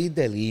muy feliz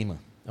de Lima.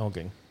 Ok.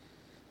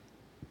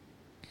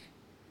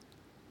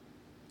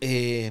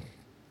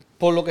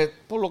 Por lo que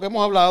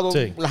hemos hablado,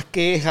 sí, las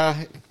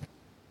quejas,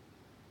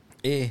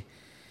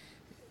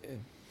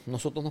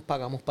 nosotros nos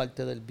pagamos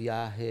parte del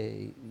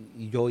viaje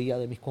y yo oía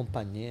de mis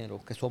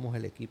compañeros que somos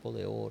el equipo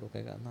de oro,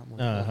 que ganamos,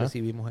 que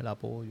recibimos el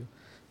apoyo.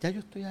 Ya yo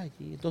estoy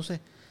allí,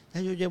 entonces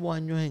ya yo llevo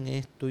años en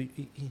esto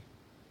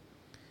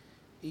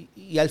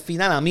y al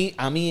final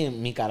a mí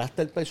en mi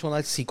carácter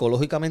personal,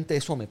 psicológicamente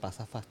eso me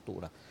pasa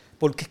factura.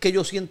 Porque es que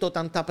yo siento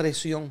tanta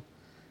presión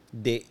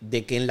de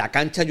que en la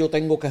cancha yo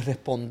tengo que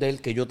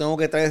responder, que yo tengo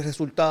que traer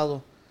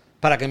resultados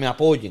para que me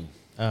apoyen.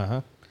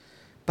 Ajá.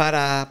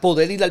 Para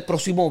poder ir al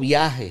próximo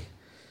viaje.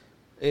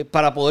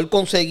 Para poder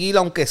conseguir,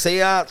 aunque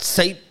sea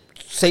 6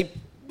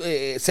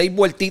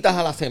 vueltitas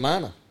a la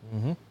semana.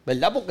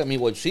 ¿Verdad? Porque mi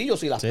bolsillo,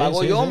 si las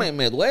pago yo,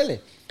 me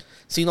duele.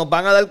 Si nos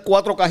van a dar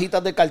 4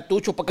 cajitas de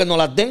cartuchos para que nos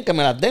las den, que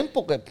me las den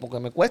porque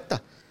me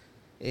cuesta.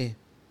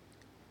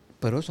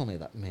 Pero eso me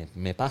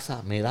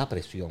da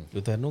presión.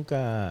 Ustedes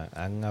nunca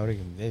han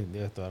abierto,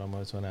 esto a lo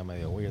mejor suena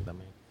medio weird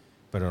también,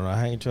 pero no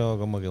han hecho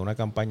como que una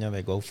campaña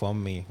de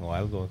GoFundMe o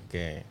algo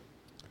de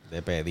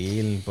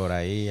pedir por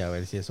ahí a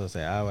ver si eso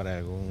se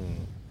abre,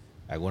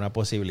 alguna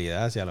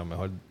posibilidad, si a lo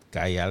mejor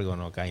cae algo,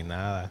 no cae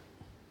nada.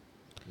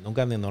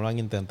 Nunca no lo han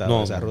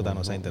intentado, esa ruta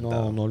no se ha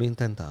intentado. No lo he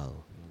intentado.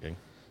 Okay.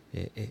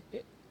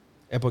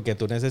 Es porque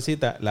tú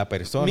necesitas la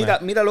persona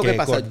mira lo que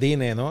pasa.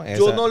 Coordine, ¿no?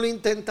 Yo no lo he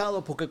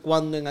intentado porque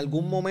cuando en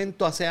algún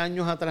momento, hace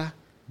años atrás,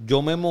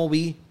 yo me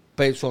moví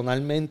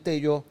personalmente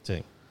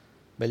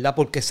 ¿verdad?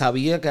 Porque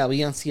sabía que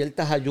habían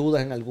ciertas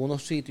ayudas en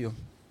algunos sitios.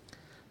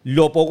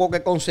 Lo poco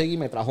que conseguí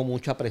me trajo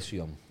mucha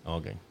presión.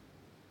 Ok.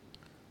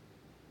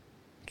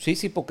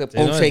 Sí, porque Sí,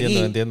 no, conseguí,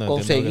 entiendo lo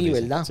que dices.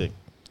 ¿verdad? Sí.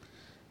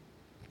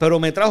 Pero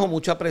me trajo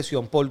mucha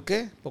presión. ¿Por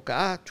qué? Porque,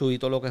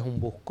 Chuito lo que es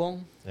un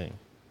buscón. Sí.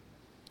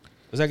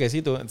 O sea que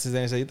sí, se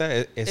necesita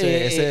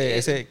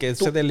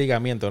ese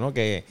desligamiento, ¿no?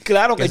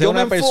 Claro, que que sea yo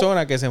una me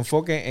persona que se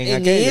enfoque en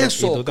en aquello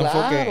eso, y tú te claro,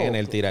 enfoques en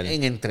el tirar.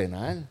 en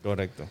entrenar.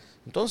 Correcto.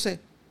 Entonces,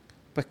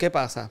 pues, ¿qué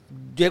pasa?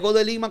 Llego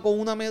de Lima con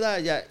una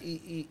medalla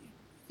y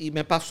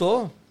me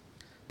pasó.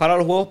 Para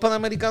los Juegos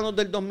Panamericanos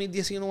del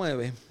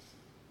 2019,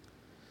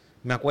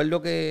 me acuerdo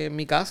que en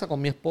mi casa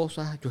con mi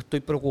esposa, yo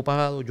estoy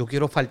preocupado, yo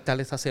quiero faltar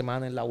esa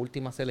semana en la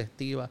última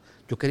selectiva,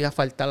 yo quería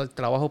faltar al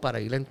trabajo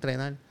para ir a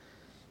entrenar.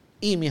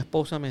 Y mi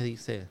esposa me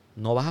dice,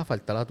 no vas a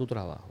faltar a tu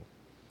trabajo.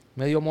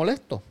 Medio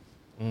molesto.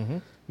 Uh-huh.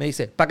 Me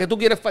dice, ¿para qué tú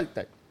quieres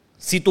faltar?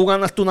 Si tú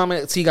ganaste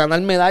si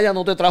ganar medalla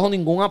no te trajo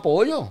ningún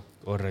apoyo.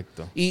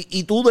 Correcto.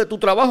 Y tú de tu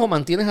trabajo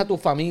mantienes a tu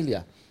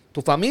familia.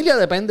 Tu familia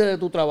depende de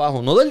tu trabajo,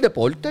 no del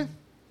deporte.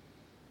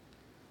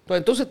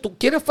 Entonces, ¿tú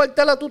quieres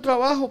faltar a tu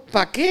trabajo?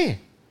 ¿Para qué?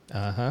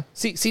 Ajá.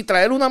 Si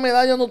traer una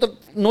medalla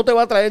no te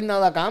va a traer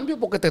nada a cambio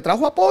porque te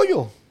trajo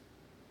apoyo.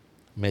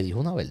 Me dijo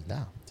una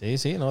verdad.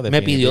 Sí, no,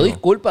 Me pidió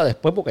disculpas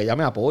después porque ella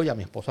me apoya,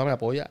 mi esposa me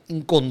apoya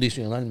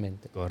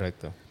incondicionalmente.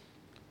 Correcto.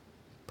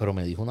 Pero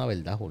me dijo una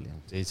verdad,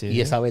 Julián. Sí, y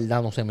esa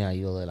verdad no se me ha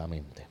ido de la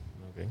mente.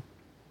 Okay.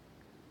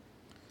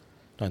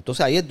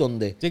 Entonces ahí es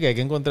donde... Sí, que hay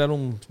que encontrar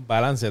un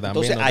balance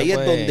también. Entonces ahí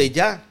es donde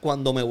ya,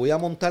 cuando me voy a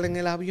montar en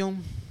el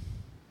avión,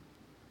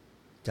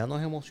 ya no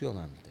es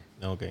emocionante.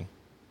 Ok.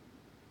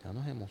 Ya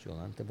no es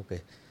emocionante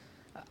porque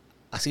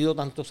ha sido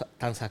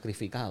tan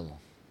sacrificado.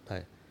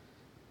 ¿Sabes?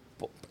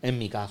 En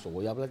mi caso,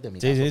 voy a hablar de mi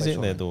caso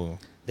personal.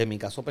 De mi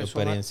caso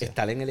personal,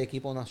 estar en el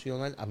equipo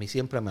nacional a mí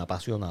siempre me ha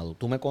apasionado.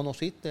 Tú me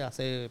conociste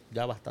hace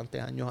ya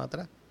bastantes años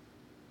atrás.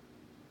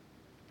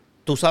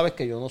 Tú sabes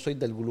que yo no soy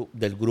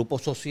del grupo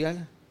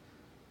social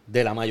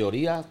de la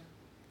mayoría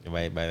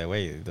By the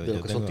way, de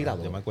los que son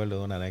tiradores. Yo me acuerdo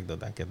de una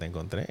anécdota que te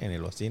encontré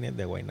en los cines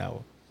de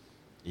Guaynabo.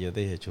 Y yo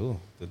te dije, tú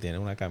tienes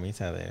una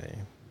camisa de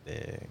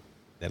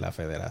la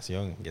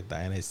federación que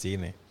está en el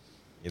cine.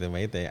 Y tú me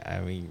dijiste,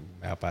 a mí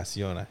me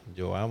apasiona.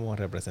 Yo amo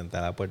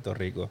representar a Puerto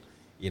Rico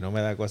y no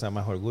me da cosa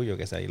más orgullo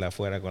que salir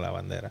afuera con la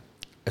bandera.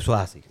 Eso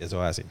es así.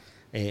 Eso es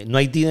así. No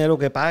hay dinero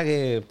que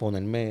pague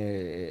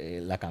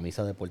ponerme la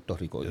camisa de Puerto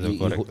Rico.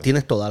 Y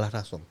tienes toda la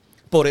razón.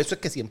 Por eso es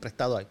que siempre he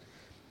estado ahí.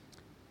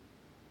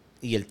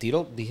 Y el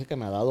tiro, dije que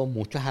me ha dado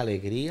muchas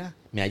alegrías,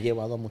 me ha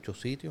llevado a muchos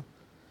sitios,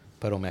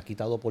 pero me ha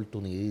quitado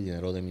oportunidad y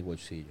dinero de mi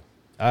bolsillo.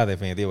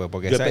 Definitivo,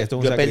 porque esto es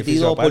un yo he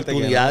perdido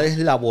oportunidades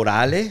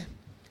laborales,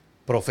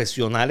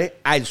 profesionales,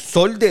 al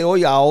sol de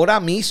hoy, ahora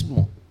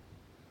mismo.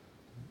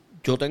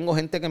 Yo tengo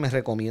gente que me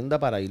recomienda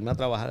para irme a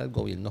trabajar al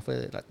gobierno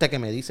federal. Que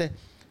me dice,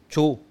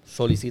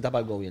 solicita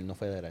para el gobierno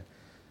federal.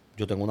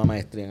 Yo tengo una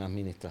maestría en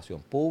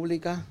administración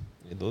pública.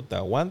 ¿Y tú te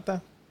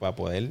aguantas para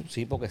poder?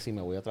 Sí, porque si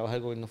me voy a trabajar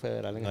al gobierno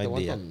federal en este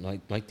momento,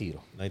 no hay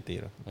tiro. No hay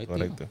tiro,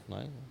 correcto.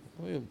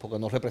 Porque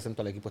no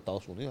represento al equipo de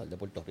Estados Unidos, al de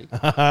Puerto Rico.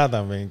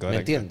 También, correcto. ¿Me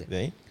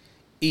entiendes?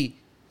 ¿Sí?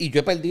 Y yo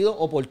he perdido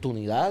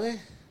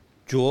oportunidades.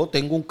 Yo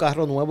tengo un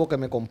carro nuevo que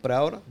me compré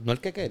ahora. No el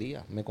que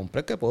quería. Me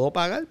compré el que puedo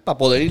pagar para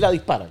poder ir a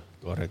disparar.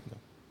 Correcto.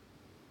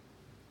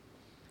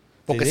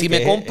 Porque si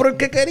me compro el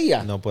que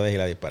quería, no puedes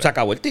ir a disparar. Se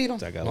acabó el tiro.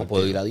 No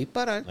puedo ir a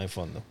disparar. No hay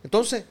fondo.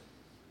 Entonces,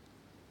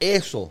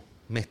 eso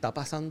me está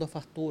pasando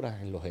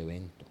facturas en los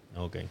eventos.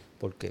 Ok.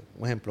 Porque,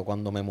 por ejemplo,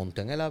 cuando me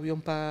monté en el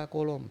avión para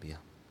Colombia,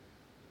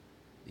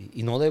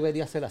 y no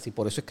debería ser así,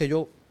 por eso es que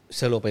yo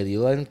se lo he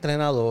pedido al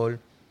entrenador,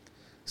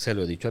 se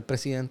lo he dicho al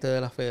presidente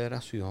de la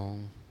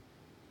federación,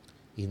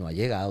 y no ha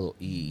llegado.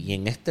 Y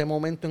en este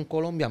momento en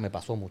Colombia me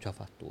pasó mucha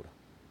factura.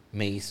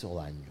 Me hizo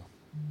daño.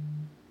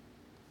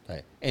 O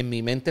sea, en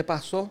mi mente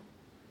pasó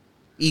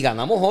y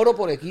ganamos oro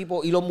por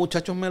equipo. Y los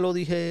muchachos me lo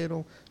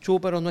dijeron.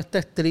 Pero no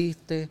estés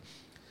triste.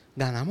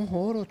 Ganamos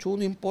oro,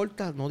 no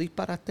importa. No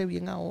disparaste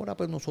bien ahora,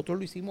 pero nosotros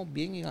lo hicimos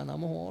bien y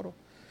ganamos oro.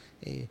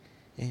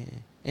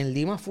 En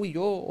Lima fui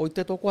yo, hoy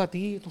te tocó a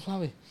ti, tú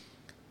sabes.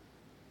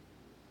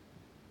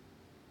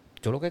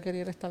 Yo lo que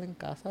quería era estar en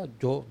casa.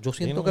 Yo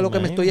siento que lo que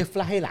me estoy es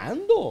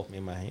flagelando. Me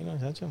imagino,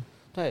 chacho.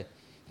 Entonces,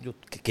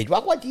 ¿qué yo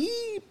hago allí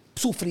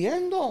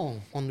sufriendo?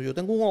 Cuando yo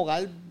tengo un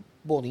hogar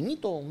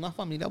bonito, una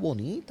familia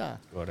bonita.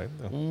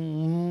 Correcto.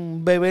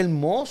 Un bebé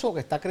hermoso que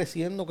está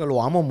creciendo, que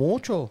lo amo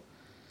mucho.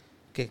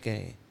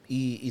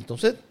 Y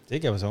entonces... Sí,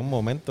 que son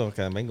momentos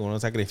que también uno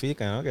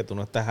sacrifica, ¿no? Que tú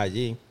no estás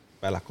allí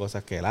para las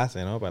cosas que él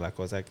hace, ¿no? Para las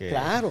cosas que...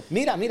 Claro.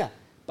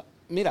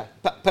 Mira,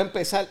 para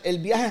empezar, el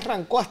viaje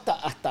arrancó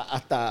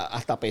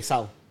hasta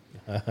pesado.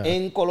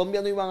 En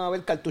Colombia no iban a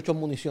haber cartuchos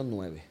munición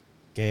 9.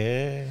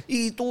 ¿Qué?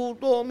 Y tú,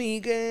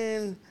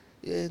 Miguel,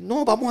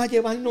 no, vamos a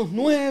llevarnos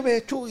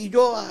 9, y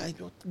yo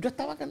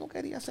estaba que no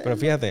quería hacerlo. Pero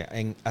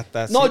fíjate,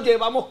 no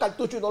llevamos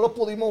cartuchos y no los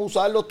pudimos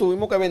usar, los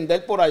tuvimos que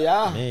vender por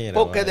allá. Mira,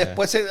 porque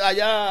después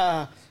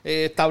allá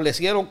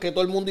establecieron que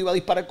todo el mundo iba a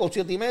disparar con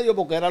 7.5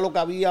 porque era lo que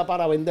había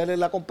para vender en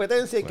la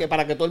competencia y que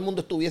para que todo el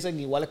mundo estuviese en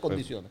iguales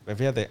condiciones. Pues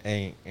fíjate,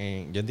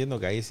 yo entiendo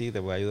que ahí sí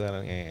te puede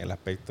ayudar en el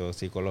aspecto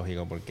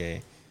psicológico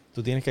porque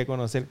tú tienes que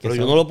conocer que pero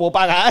yo no lo puedo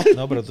pagar.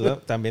 No, pero tú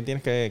también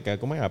tienes que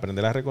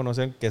aprender a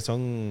reconocer que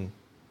son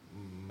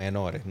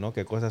menores, ¿no?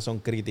 Qué cosas son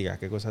críticas,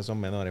 qué cosas son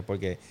menores.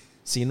 Porque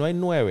si no hay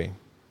 9,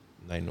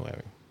 no hay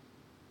 9.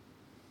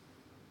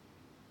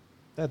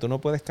 O sea, tú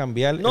no puedes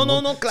cambiar. No,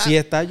 claro. Si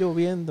está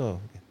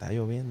lloviendo.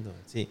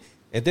 Sí.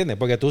 ¿Entiendes?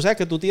 Porque tú sabes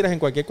que tú tiras en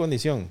cualquier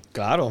condición.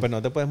 Claro. Pero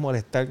no te puedes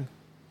molestar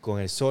con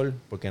el sol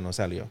porque no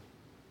salió.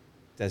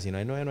 O sea, si no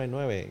hay 9, no hay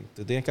 9.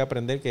 Tú tienes que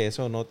aprender que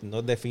eso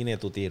no define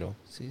tu tiro.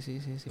 Sí.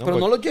 No, pero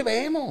no lo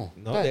llevemos.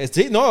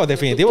 No,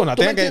 definitivo. No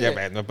tienes que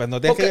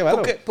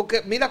llevarlo.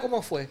 Porque mira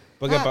cómo fue.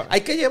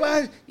 Hay que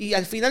llevar, y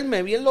al final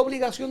me vi en la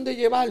obligación de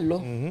llevarlo.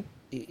 Uh-huh.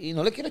 Y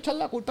no le quiero echar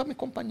la culpa a mis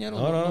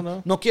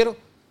compañeros. No quiero.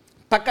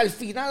 Para que al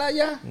final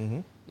allá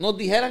nos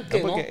dijeran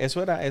que no. Porque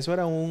eso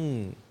era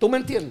un... ¿Tú me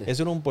entiendes?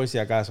 Eso era un por si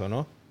acaso,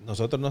 ¿no?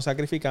 Nosotros nos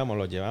sacrificamos,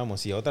 los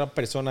llevamos. Si otras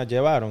personas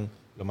llevaron,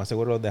 lo más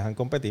seguro los dejan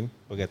competir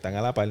porque están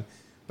a la par.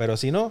 Pero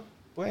si no,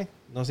 pues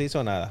no se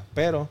hizo nada.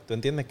 Pero tú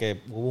entiendes que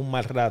hubo un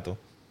mal rato.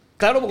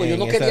 Claro, porque yo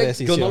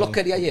no los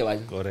quería llevar.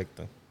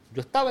 Correcto.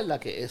 Yo estaba en la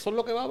que eso es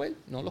lo que va a haber,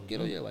 no los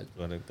quiero llevar.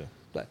 Correcto.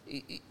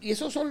 Y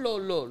esos son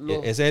los...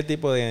 Ese es el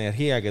tipo de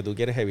energía que tú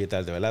quieres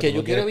evitar, de verdad. Que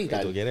yo quiero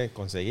evitar. Que tú quieres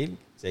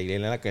seguir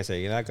en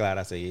la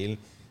clara, seguir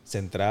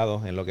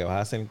centrado en lo que vas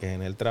a hacer, que es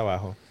en el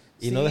trabajo.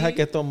 Y no dejar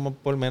que estos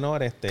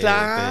pormenores te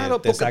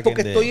saquen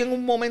porque estoy en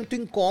un momento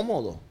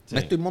incómodo. Sí.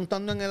 Me estoy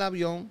montando en el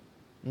avión,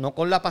 no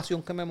con la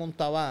pasión que me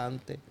montaba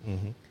antes.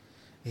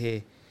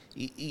 Uh-huh.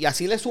 Y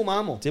así le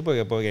sumamos. Sí,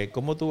 porque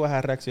 ¿cómo tú vas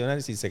a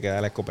reaccionar si se queda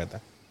la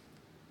escopeta?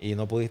 Y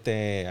no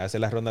pudiste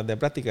hacer las rondas de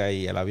práctica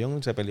y el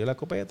avión se perdió la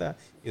escopeta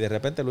y de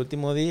repente el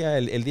último día,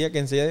 el día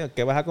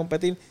que vas a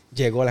competir,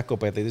 llegó la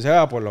escopeta. Y dices,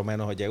 por lo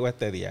menos llegó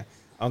este día.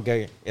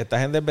 Aunque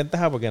estás en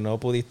desventaja porque no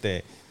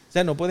pudiste. O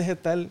sea, no puedes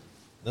estar...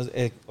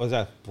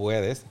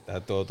 puedes, está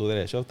todo tu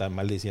derecho, estar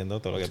maldiciendo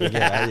todo lo que tú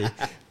quieras allí.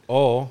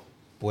 O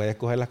puedes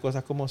coger las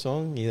cosas como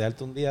son y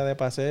darte un día de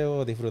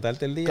paseo,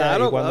 disfrutarte el día.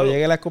 Claro, y cuando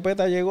llegue la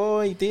escopeta,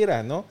 llegó y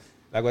tiras, ¿no?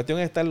 La cuestión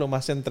es estar lo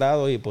más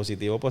centrado y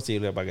positivo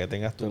posible para que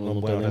tengas tú un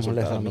buen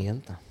resultado. La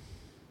herramienta. ¿No?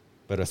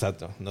 Pero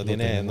exacto, no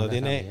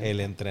tiene el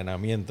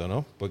entrenamiento,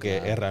 ¿no? Porque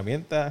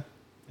herramientas,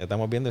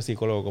 estamos viendo el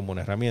psicólogo como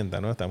una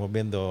herramienta, ¿no? Estamos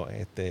viendo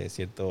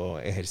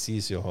ciertos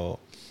ejercicios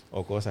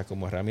o cosas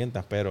como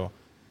herramientas, pero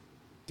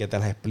que te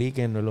las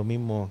expliquen no es lo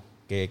mismo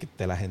que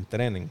te las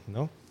entrenen,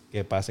 ¿no?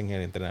 Que pasen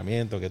el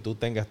entrenamiento, que tú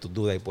tengas tus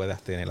dudas y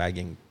puedas tener a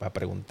alguien para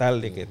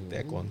preguntarle, que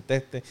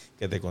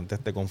te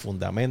conteste con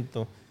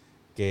fundamento,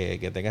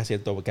 que tenga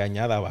que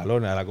añada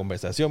valor a la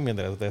conversación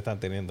mientras ustedes están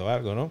teniendo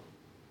algo, ¿no?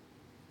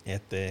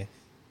 Pero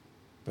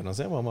no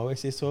sé, vamos a ver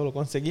si eso lo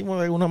conseguimos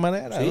de alguna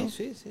manera, ¿no?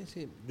 Sí.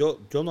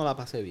 Yo no la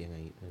pasé bien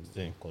ahí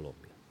en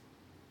Colombia,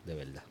 de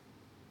verdad.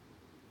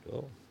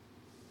 Yo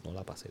no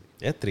la pasé bien.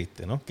 Es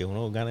triste, ¿no? Que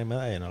uno gane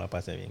medalla y no la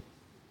pase bien.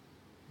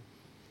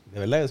 De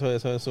verdad, eso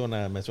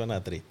me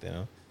suena triste,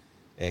 ¿no?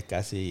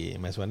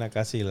 Me suena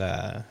casi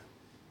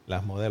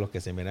las modelos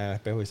que se miran al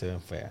espejo y se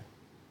ven feas.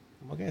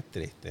 ¿Cómo que es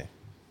triste?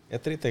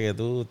 Es triste que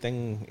tú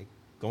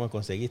 ¿cómo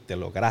conseguiste?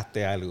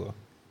 Lograste algo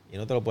y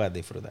no te lo puedas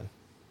disfrutar.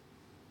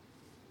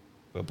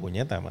 Pues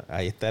puñeta,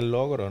 ahí está el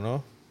logro,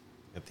 ¿no?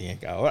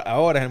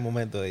 Ahora es el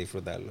momento de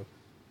disfrutarlo,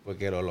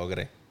 porque lo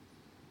logré.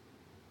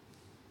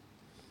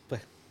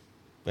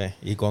 Pues,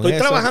 y con estoy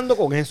trabajando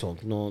con eso.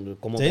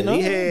 Como te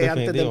dije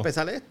antes de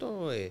empezar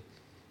esto,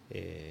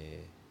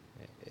 este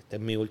es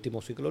mi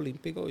último ciclo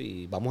olímpico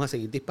y vamos a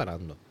seguir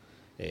disparando.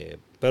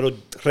 Pero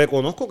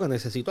reconozco que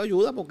necesito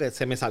ayuda porque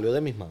se me salió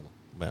de mis manos.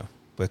 Bueno,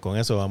 pues con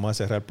eso vamos a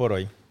cerrar por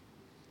hoy.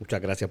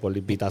 Muchas gracias por la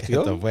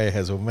invitación. Esto fue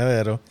Jesús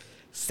Medero.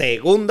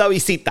 Segunda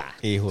visita.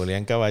 Y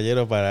Julián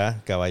Caballero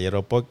para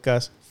Caballero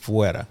Podcast.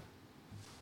 Fuera.